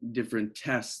different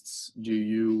tests do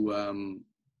you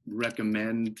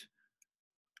recommend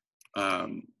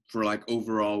for like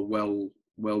overall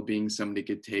well-being somebody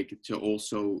could take to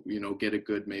also, get a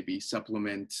good maybe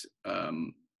supplement,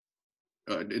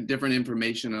 different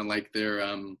information on like their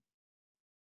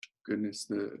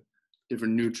the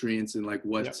different nutrients and like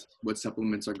what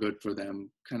supplements are good for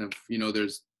them? Kind of,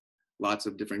 there's lots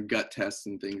of different gut tests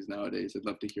and things nowadays. I'd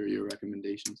love to hear your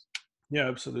recommendations. Yeah,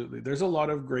 absolutely. There's a lot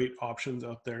of great options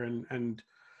out there, and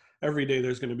every day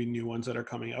there's going to be new ones that are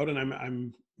coming out, and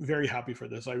I'm very happy for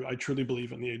this. I truly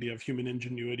believe in the idea of human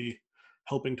ingenuity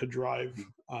helping to drive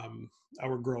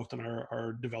our growth and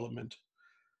our development.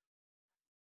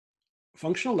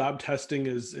 Functional lab testing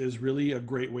is really a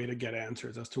great way to get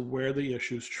answers as to where the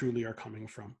issues truly are coming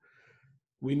from.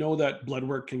 We know that blood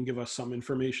work can give us some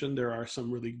information. There are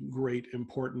some really great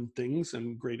important things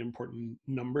and great important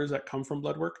numbers that come from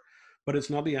blood work, but it's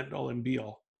not the end all and be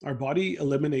all. Our body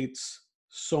eliminates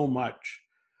so much,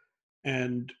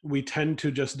 and we tend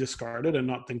to just discard it and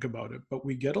not think about it. But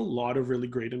we get a lot of really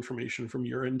great information from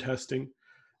urine testing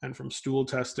and from stool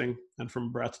testing and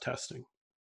from breath testing,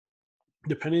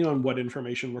 depending on what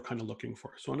information we're kind of looking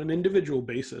for. So on an individual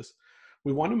basis,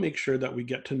 we want to make sure that we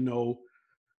get to know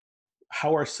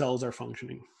how our cells are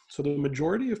functioning. So the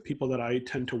majority of people that I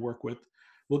tend to work with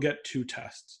will get two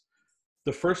tests.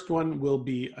 The first one will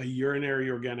be a urinary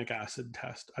organic acid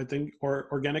test. I think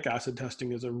organic acid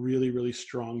testing is a really, really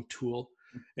strong tool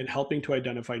in helping to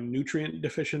identify nutrient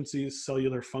deficiencies,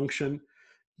 cellular function,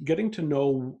 getting to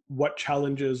know what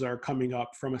challenges are coming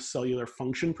up from a cellular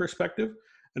function perspective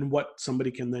and what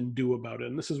somebody can then do about it.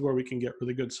 And this is where we can get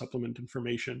really good supplement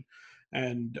information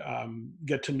and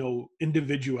get to know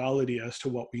individuality as to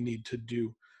what we need to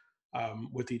do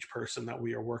with each person that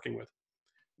we are working with.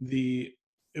 The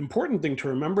important thing to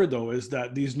remember, though, is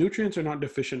that these nutrients are not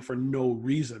deficient for no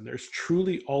reason. There's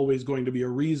truly always going to be a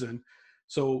reason.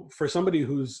 So for somebody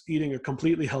who's eating a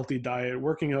completely healthy diet,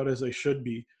 working out as they should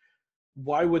be,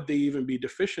 why would they even be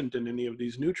deficient in any of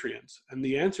these nutrients? And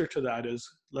the answer to that is,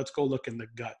 let's go look in the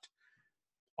gut.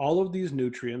 All of these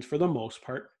nutrients, for the most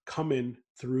part, come in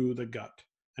through the gut.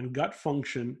 And gut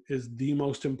function is the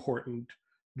most important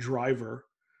driver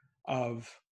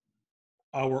of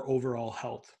our overall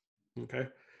health. Okay.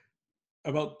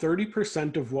 About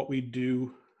 30% of what we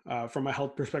do from a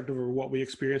health perspective, or what we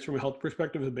experience from a health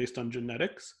perspective, is based on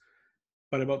genetics,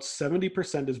 but about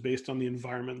 70% is based on the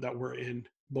environment that we're in,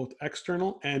 both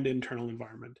external and internal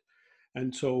environment.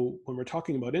 And so when we're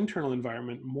talking about internal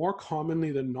environment, more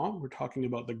commonly than not, we're talking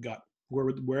about the gut,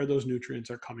 where those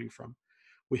nutrients are coming from.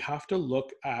 We have to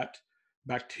look at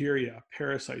bacteria,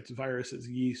 parasites, viruses,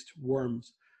 yeast,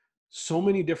 worms, so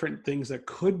many different things that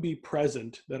could be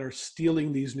present that are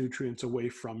stealing these nutrients away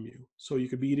from you. So you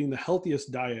could be eating the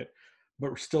healthiest diet,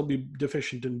 but still be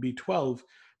deficient in B12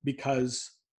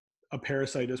 because a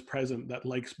parasite is present that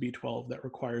likes B12, that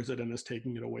requires it and is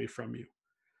taking it away from you.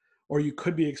 Or you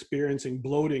could be experiencing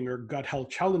bloating or gut health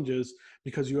challenges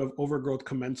because you have overgrowth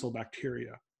commensal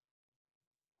bacteria.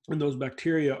 And those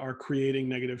bacteria are creating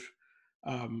negative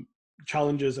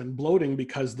challenges and bloating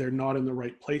because they're not in the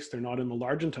right place. They're not in the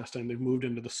large intestine. They've moved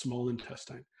into the small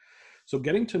intestine. So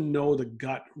getting to know the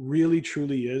gut really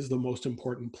truly is the most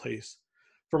important place.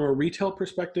 From a retail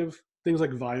perspective, things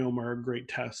like Viome are a great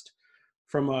test.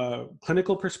 From a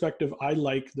clinical perspective, I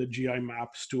like the GI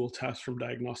map stool test from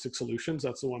Diagnostic Solutions.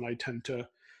 That's the one I tend to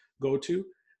go to.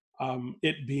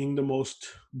 It being the most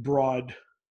broad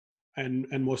and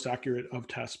most accurate of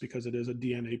tests, because it is a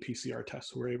DNA PCR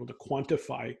test. So we're able to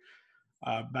quantify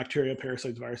bacteria,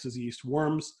 parasites, viruses, yeast,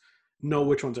 worms, know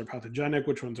which ones are pathogenic,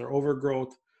 which ones are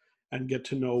overgrowth, and get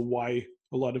to know why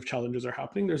a lot of challenges are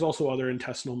happening. There's also other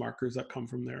intestinal markers that come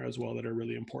from there as well that are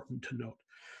really important to note.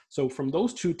 So from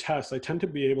those two tests, I tend to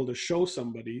be able to show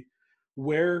somebody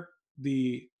where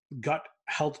the gut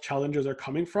health challenges are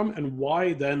coming from and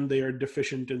why then they are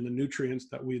deficient in the nutrients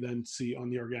that we then see on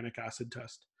the organic acid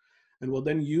test. And we'll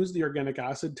then use the organic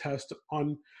acid test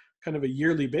on kind of a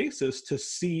yearly basis to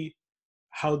see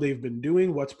how they've been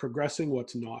doing, what's progressing,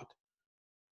 what's not.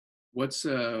 What's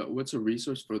a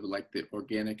resource for the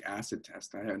organic acid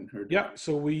test? I hadn't heard of Yeah, that.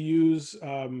 so we use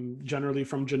generally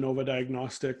from Genova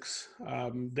Diagnostics,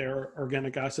 their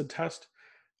organic acid test.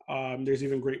 There's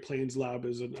even Great Plains Lab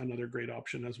is another great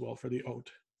option as well for the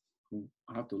oat.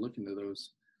 I'll have to look into those.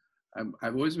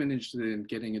 I've always been interested in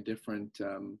getting a different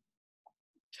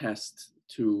test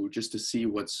just to see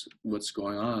what's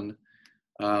going on.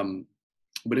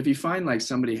 But if you find like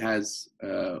somebody has,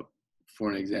 for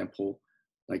an example,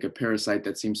 like a parasite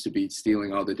that seems to be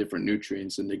stealing all the different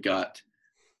nutrients in the gut,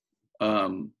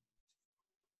 do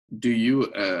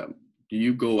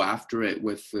you go after it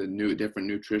with the different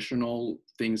nutritional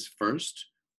things first,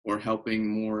 or helping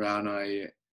more on a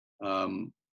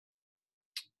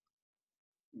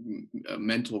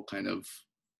mental kind of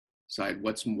side?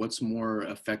 What's more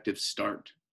effective start?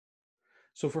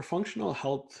 So for functional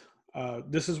health,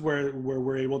 this is where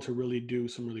we're able to really do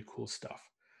some really cool stuff.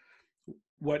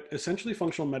 What essentially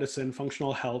functional medicine,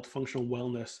 functional health, functional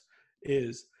wellness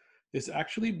is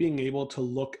actually being able to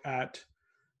look at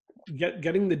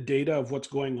getting the data of what's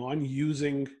going on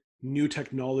using new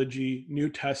technology, new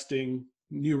testing,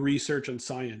 new research and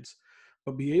science,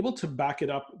 but be able to back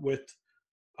it up with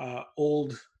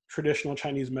old traditional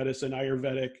Chinese medicine,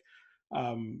 Ayurvedic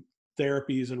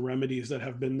therapies and remedies that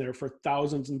have been there for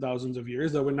thousands and thousands of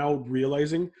years that we're now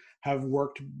realizing have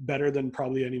worked better than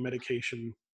probably any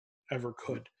medication ever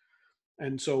could.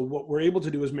 And so what we're able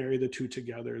to do is marry the two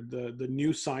together, the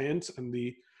new science and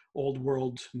the old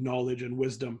world knowledge and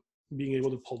wisdom, being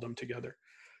able to pull them together.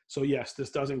 So yes,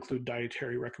 this does include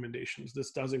dietary recommendations.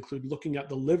 This does include looking at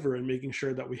the liver and making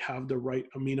sure that we have the right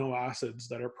amino acids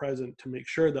that are present to make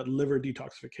sure that liver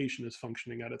detoxification is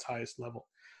functioning at its highest level.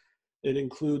 It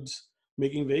includes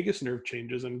making vagus nerve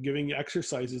changes and giving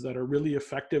exercises that are really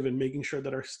effective in making sure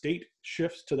that our state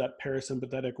shifts to that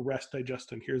parasympathetic rest,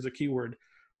 digest, and here's the key word,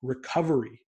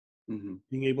 recovery. Mm-hmm.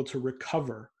 Being able to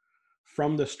recover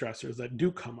from the stressors that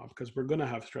do come up, because we're going to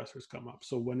have stressors come up.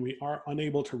 So when we are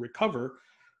unable to recover,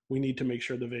 we need to make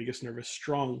sure the vagus nerve is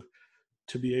strong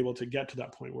to be able to get to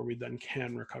that point where we then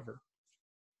can recover.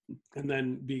 And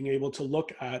then being able to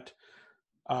look at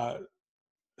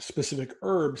specific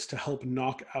herbs to help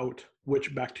knock out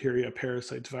which bacteria,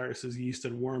 parasites, viruses, yeast,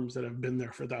 and worms that have been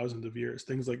there for thousands of years.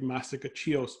 Things like Mastica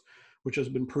chios, which has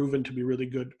been proven to be really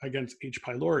good against H.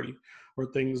 pylori, or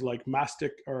things like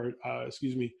Mimosa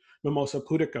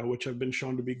pudica, which have been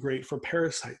shown to be great for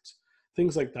parasites,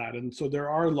 things like that. And so there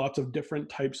are lots of different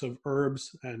types of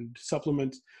herbs and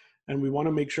supplements, and we want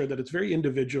to make sure that it's very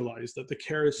individualized, that the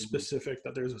care is specific,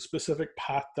 that there's a specific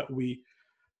path that we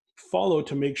follow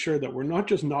to make sure that we're not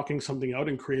just knocking something out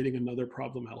and creating another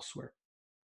problem elsewhere.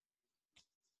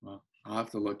 Well, I'll have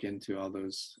to look into all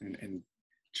those and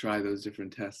try those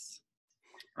different tests.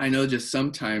 I know just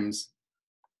sometimes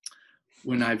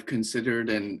when I've considered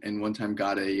and one time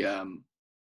got it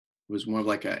was more of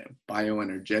like a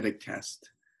bioenergetic test,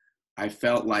 I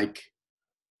felt like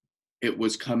it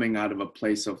was coming out of a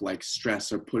place of like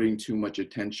stress or putting too much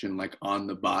attention like on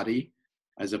the body,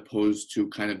 as opposed to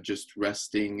kind of just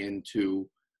resting into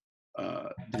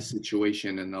the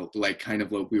situation and like kind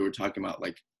of like we were talking about,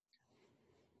 like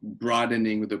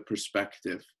broadening the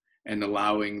perspective and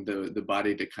allowing the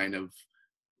body to kind of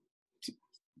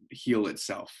heal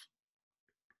itself.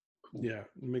 Cool. Yeah,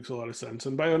 it makes a lot of sense.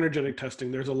 And bioenergetic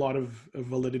testing, there's a lot of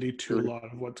validity to a lot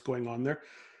of what's going on there.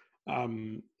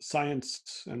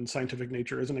 Science and scientific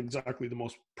nature isn't exactly the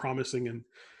most promising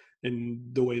in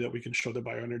the way that we can show that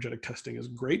bioenergetic testing is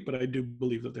great, but I do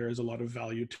believe that there is a lot of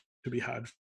value to be had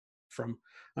from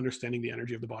understanding the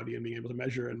energy of the body and being able to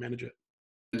measure and manage it.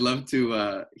 I'd love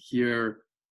to hear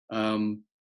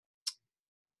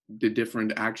the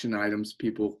different action items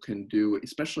people can do,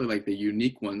 especially like the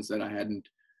unique ones that I hadn't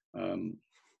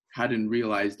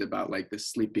realized about, like the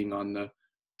sleeping on the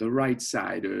right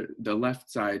side or the left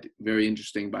side. Very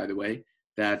interesting, by the way,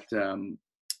 that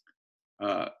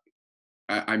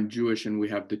I'm Jewish and we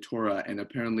have the Torah, and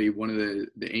apparently one of the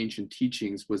ancient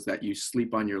teachings was that you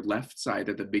sleep on your left side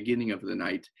at the beginning of the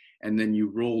night and then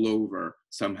you roll over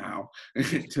somehow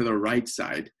to the right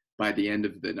side by the end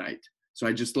of the night. So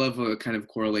I just love kind of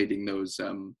correlating those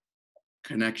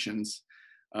connections.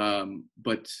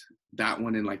 But that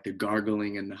one and like the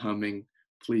gargling and the humming,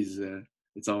 please,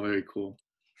 it's all very cool.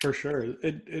 For sure.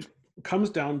 It comes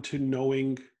down to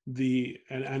knowing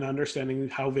and understanding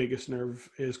how vagus nerve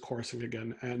is coursing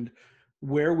again. And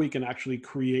where we can actually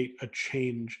create a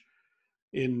change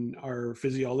in our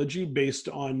physiology based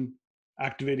on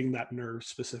activating that nerve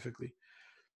specifically.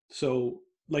 So,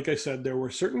 like I said, there were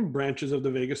certain branches of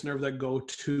the vagus nerve that go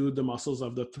to the muscles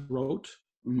of the throat,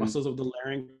 Mm-hmm. muscles of the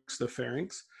larynx, the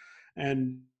pharynx,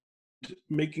 and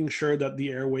making sure that the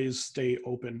airways stay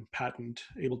open, patent,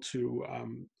 able to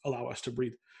allow us to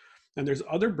breathe. And there's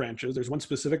other branches. There's one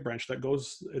specific branch that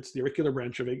goes, it's the auricular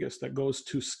branch of vagus that goes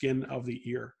to skin of the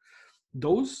ear.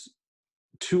 Those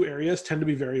two areas tend to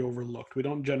be very overlooked. We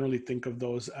don't generally think of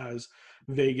those as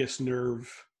vagus nerve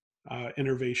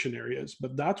innervation areas,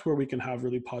 but that's where we can have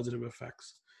really positive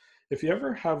effects. If you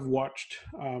ever have watched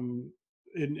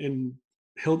in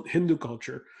Hindu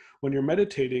culture, when you're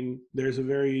meditating, there's a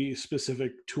very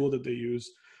specific tool that they use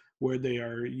where they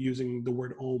are using the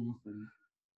word Om,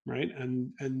 right?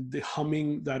 And the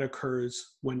humming that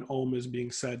occurs when Om is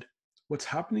being said. What's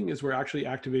happening is we're actually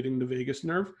activating the vagus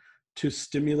nerve to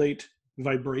stimulate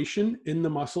vibration in the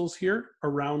muscles here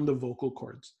around the vocal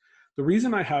cords. The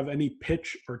reason I have any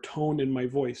pitch or tone in my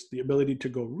voice, the ability to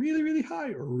go really, really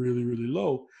high or really, really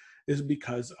low, is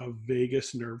because of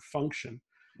vagus nerve function.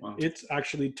 Wow. It's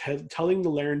actually telling the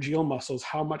laryngeal muscles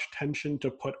how much tension to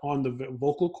put on the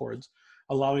vocal cords,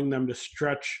 allowing them to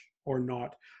stretch or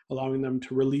not, allowing them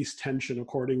to release tension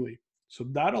accordingly. So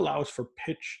that allows for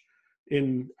pitch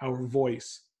in our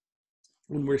voice.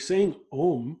 When we're saying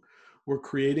Om, we're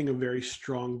creating a very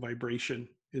strong vibration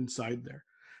inside there.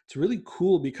 It's really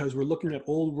cool because we're looking at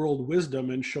old world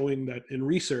wisdom and showing that in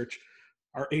research,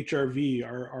 our HRV,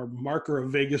 our marker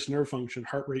of vagus nerve function,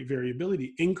 heart rate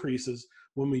variability, increases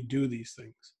when we do these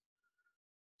things.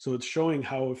 So it's showing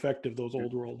how effective those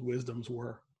old world wisdoms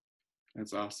were.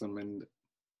 That's awesome. And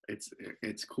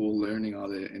it's cool learning all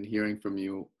that and hearing from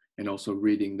you, and also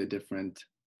reading the different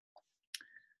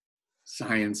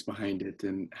science behind it,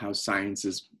 and how science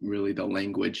is really the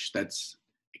language that's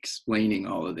explaining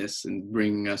all of this and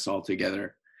bringing us all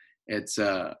together. It's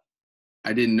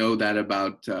I didn't know that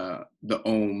about the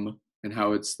Om, and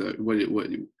how it's the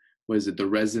what is it, the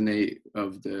resonate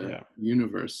of the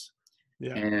universe.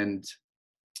 Yeah. And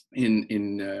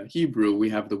in Hebrew we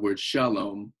have the word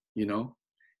shalom, you know,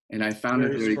 and I found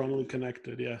very it very strongly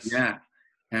connected. Yes. Yeah,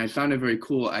 and I found it very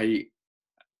cool. I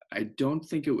don't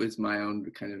think it was my own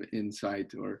kind of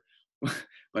insight, or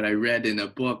but I read in a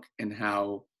book, and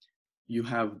how you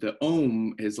have the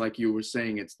Om is, like you were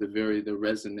saying, it's the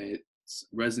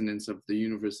resonance of the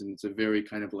universe, and it's a very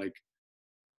kind of like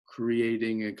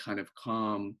creating a kind of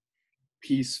calm,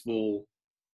 peaceful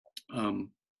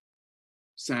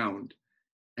sound.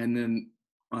 And then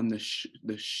on the sh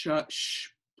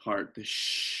part, the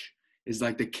sh is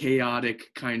like the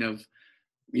chaotic kind of,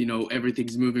 you know,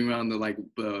 everything's moving around, the like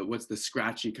what's the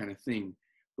scratchy kind of thing.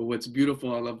 But what's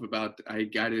beautiful, I love about, I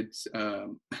guided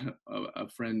a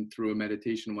friend through a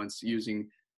meditation once using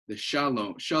the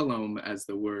shalom as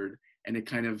the word, and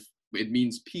it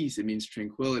means peace, it means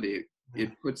tranquility.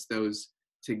 It puts those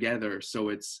together. So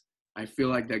I feel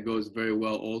like that goes very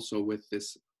well also with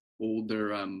this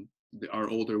older our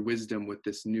older wisdom with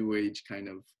this new age kind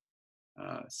of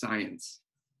science.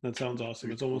 That sounds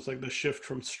awesome. It's almost like the shift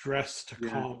from stress to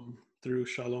calm through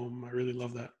shalom. I really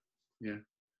love that. Yeah.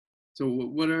 So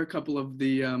what are a couple of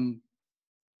the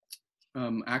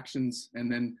actions?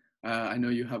 And then I know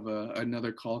you have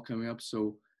another call coming up.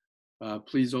 So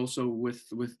please also with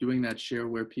doing that, share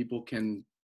where people can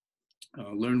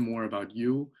learn more about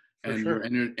you and your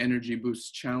Energy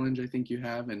Boost Challenge, I think you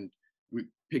have, and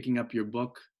picking up your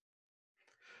book.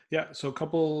 Yeah, so a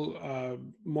couple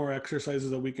more exercises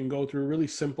that we can go through, really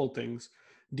simple things.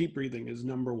 Deep breathing is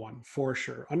number one, for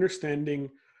sure. Understanding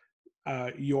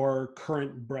your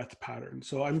current breath pattern.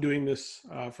 So I'm doing this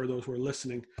for those who are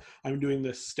listening. I'm doing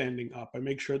this standing up. I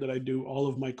make sure that I do all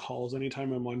of my calls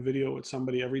anytime I'm on video with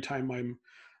somebody. Every time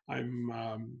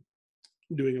I'm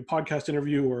doing a podcast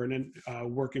interview or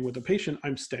working with a patient,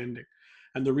 I'm standing.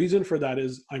 And the reason for that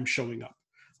is I'm showing up.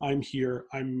 I'm here.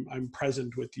 I'm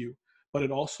present with you. But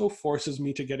it also forces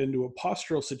me to get into a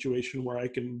postural situation where I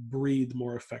can breathe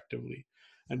more effectively.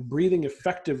 And breathing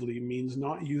effectively means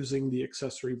not using the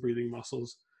accessory breathing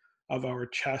muscles of our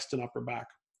chest and upper back.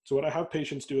 So what I have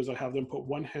patients do is I have them put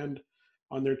one hand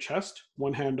on their chest,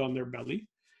 one hand on their belly,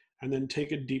 and then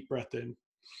take a deep breath in.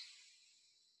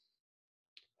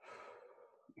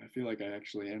 I feel like I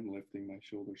actually am lifting my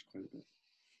shoulders quite a bit.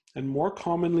 And more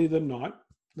commonly than not,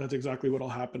 that's exactly what will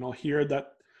happen. I'll hear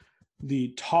that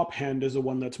the top hand is the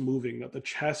one that's moving, that the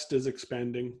chest is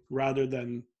expanding rather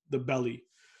than the belly.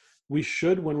 We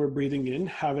should, when we're breathing in,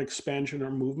 have expansion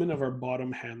or movement of our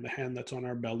bottom hand, the hand that's on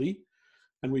our belly,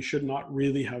 and we should not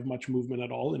really have much movement at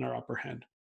all in our upper hand.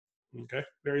 Okay,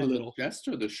 very On the little chest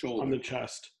or the on shoulder? the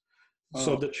chest.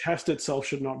 So Oh, the chest itself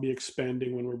should not be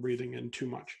expanding when we're breathing in too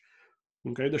much.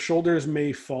 Okay, the shoulders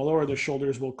may follow, or the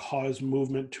shoulders will cause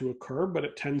movement to occur, but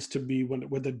it tends to be when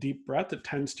with a deep breath, it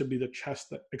tends to be the chest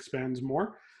that expands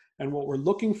more. And what we're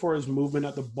looking for is movement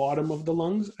at the bottom of the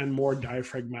lungs and more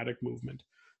diaphragmatic movement.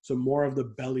 So more of the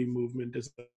belly movement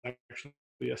is actually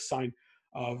a sign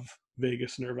of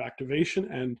vagus nerve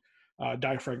activation and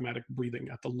diaphragmatic breathing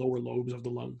at the lower lobes of the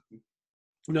lung.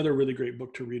 Another really great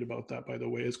book to read about that, by the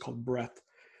way, is called Breath.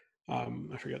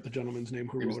 I forget the gentleman's name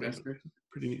who James wrote it. Nestor.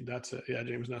 Pretty neat. That's it. Yeah,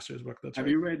 James Nestor's book. That's Have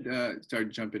right. you read, sorry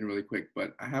to jump in really quick,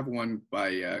 but I have one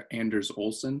by Anders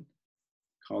Olsen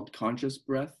called Conscious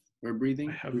Breath or I Breathing.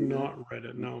 have not read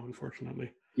it. No,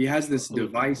 unfortunately. He has this I'll look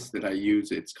into device that I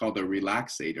use. It's called a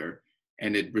relaxator,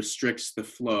 and it restricts the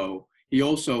flow. He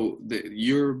also,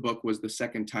 your book was the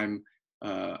second time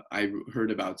I heard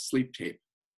about sleep tape.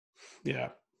 Yeah.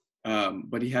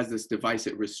 But he has this device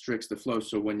that restricts the flow.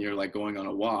 So when you're like going on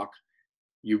a walk,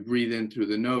 you breathe in through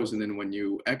the nose, and then when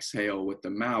you exhale with the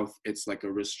mouth, it's like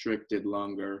a restricted,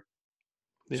 longer.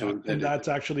 Yeah, So and that's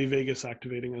actually vagus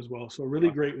activating as well. So a really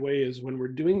great way is when we're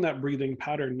doing that breathing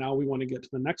pattern, now we want to get to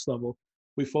the next level.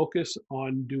 We focus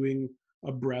on doing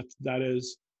a breath that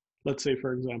is, let's say,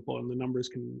 for example, and the numbers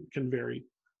can vary,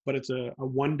 but it's a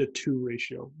 1-to-2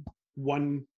 ratio.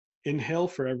 1 inhale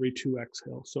for every 2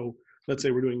 exhale. So let's say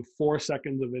we're doing 4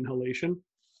 seconds of inhalation,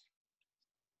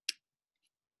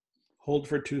 hold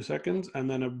for 2 seconds, and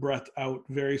then a breath out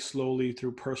very slowly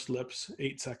through pursed lips,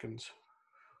 8 seconds.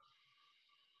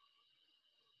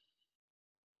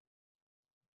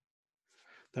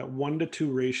 That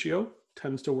 1-to-2 ratio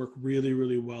tends to work really,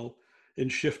 really well in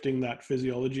shifting that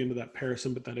physiology into that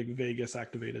parasympathetic vagus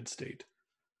activated state.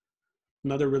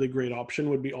 Another really great option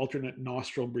would be alternate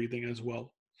nostril breathing as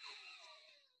well.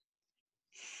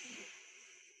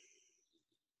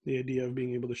 The idea of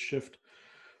being able to shift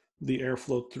the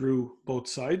airflow through both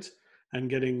sides and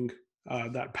getting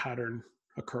that pattern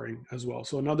occurring as well.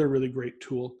 So another really great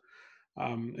tool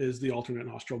is the alternate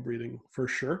nostril breathing for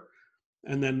sure.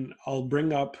 And then I'll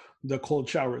bring up the cold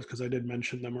showers because I did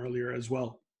mention them earlier as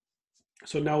well.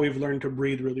 So now we've learned to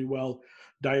breathe really well.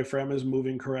 Diaphragm is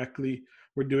moving correctly.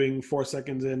 We're doing 4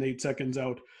 seconds in, 8 seconds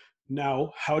out.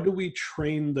 Now, how do we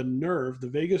train the nerve, the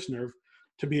vagus nerve,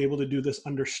 to be able to do this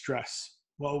under stress?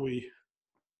 Well,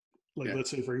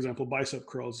 let's say, for example, bicep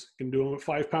curls. You can do them at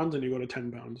 5 pounds and you go to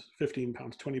 10 pounds, 15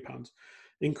 pounds, 20 pounds.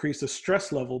 Increase the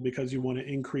stress level because you want to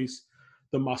increase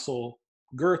the muscle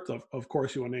girth. Of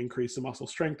course, you want to increase the muscle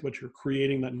strength, but you're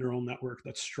creating that neural network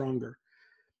that's stronger.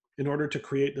 In order to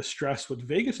create the stress with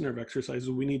vagus nerve exercises,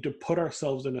 we need to put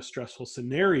ourselves in a stressful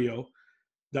scenario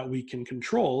that we can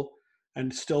control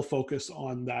and still focus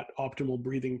on that optimal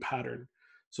breathing pattern.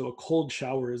 So a cold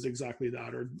shower is exactly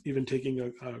that, or even taking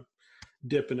a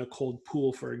dip in a cold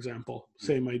pool, for example,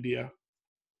 same idea.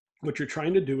 What you're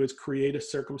trying to do is create a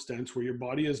circumstance where your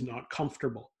body is not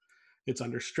comfortable. It's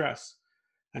under stress.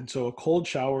 And so a cold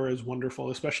shower is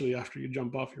wonderful, especially after you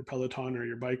jump off your Peloton or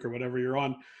your bike or whatever you're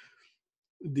on.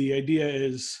 The idea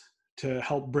is to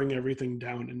help bring everything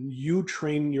down, and you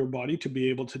train your body to be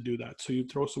able to do that. So you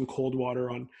throw some cold water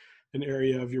on an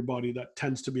area of your body that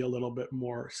tends to be a little bit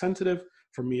more sensitive.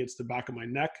 For me, it's the back of my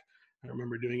neck. I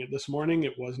remember doing it this morning.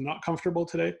 It was not comfortable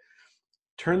today.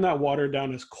 Turn that water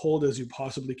down as cold as you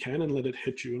possibly can and let it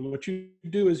hit you. And what you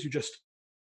do is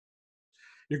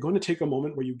you're going to take a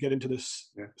moment where you get into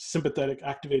this sympathetic,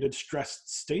 activated,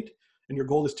 stressed state. And your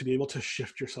goal is to be able to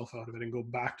shift yourself out of it and go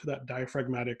back to that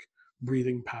diaphragmatic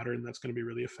breathing pattern that's going to be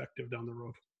really effective down the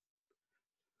road.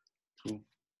 Cool.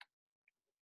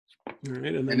 All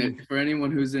right. And then for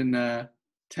anyone who's in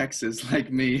Texas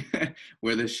like me,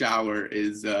 where the shower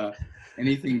is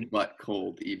anything but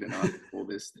cold, even on the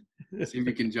coldest, see if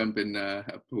you can jump in a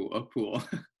pool.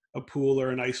 A pool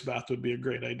or an ice bath would be a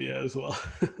great idea as well.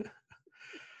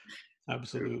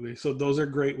 Absolutely. So those are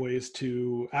great ways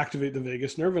to activate the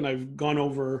vagus nerve. And I've gone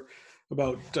over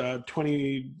about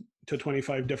 20 to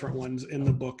 25 different ones in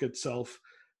the book itself,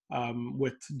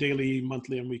 with daily,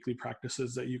 monthly, and weekly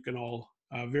practices that you can all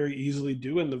very easily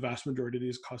do. And the vast majority of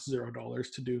these cost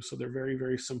 $0 to do. So they're very,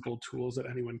 very simple tools that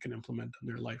anyone can implement in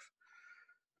their life.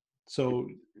 So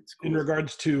in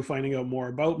regards to finding out more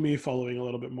about me, following a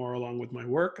little bit more along with my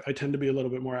work, I tend to be a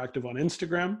little bit more active on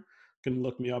Instagram. You can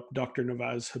look me up, Dr.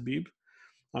 Nawaz Habib,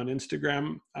 on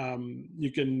Instagram.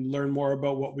 You can learn more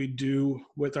about what we do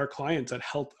with our clients at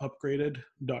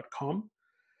healthupgraded.com.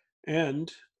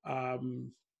 And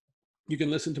you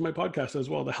can listen to my podcast as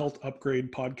well, the Health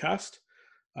Upgrade Podcast,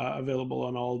 available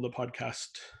on all the podcast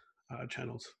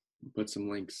channels. Put some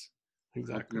links.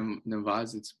 Exactly.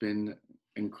 Nawaz, it's been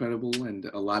incredible and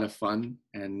a lot of fun.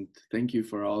 And thank you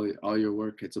for all your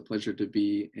work. It's a pleasure to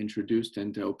be introduced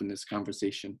and to open this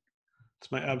conversation.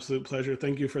 It's my absolute pleasure.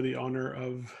 Thank you for the honor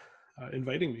of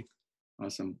inviting me.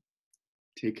 Awesome.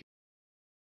 Take care.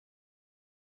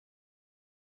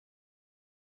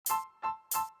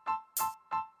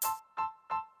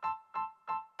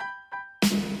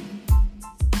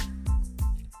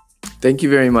 Thank you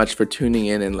very much for tuning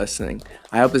in and listening.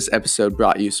 I hope this episode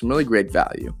brought you some really great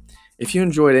value. If you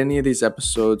enjoyed any of these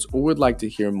episodes or would like to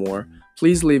hear more,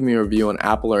 please leave me a review on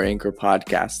Apple or Anchor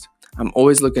Podcast. I'm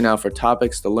always looking out for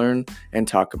topics to learn and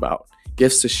talk about,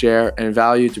 gifts to share, and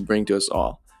value to bring to us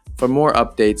all. For more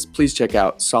updates, please check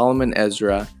out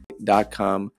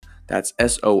solomonezra.com. That's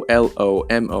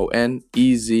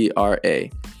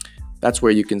SOLOMONEZRA. That's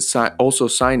where you can also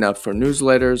sign up for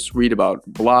newsletters, read about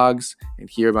blogs, and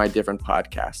hear my different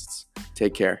podcasts.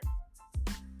 Take care.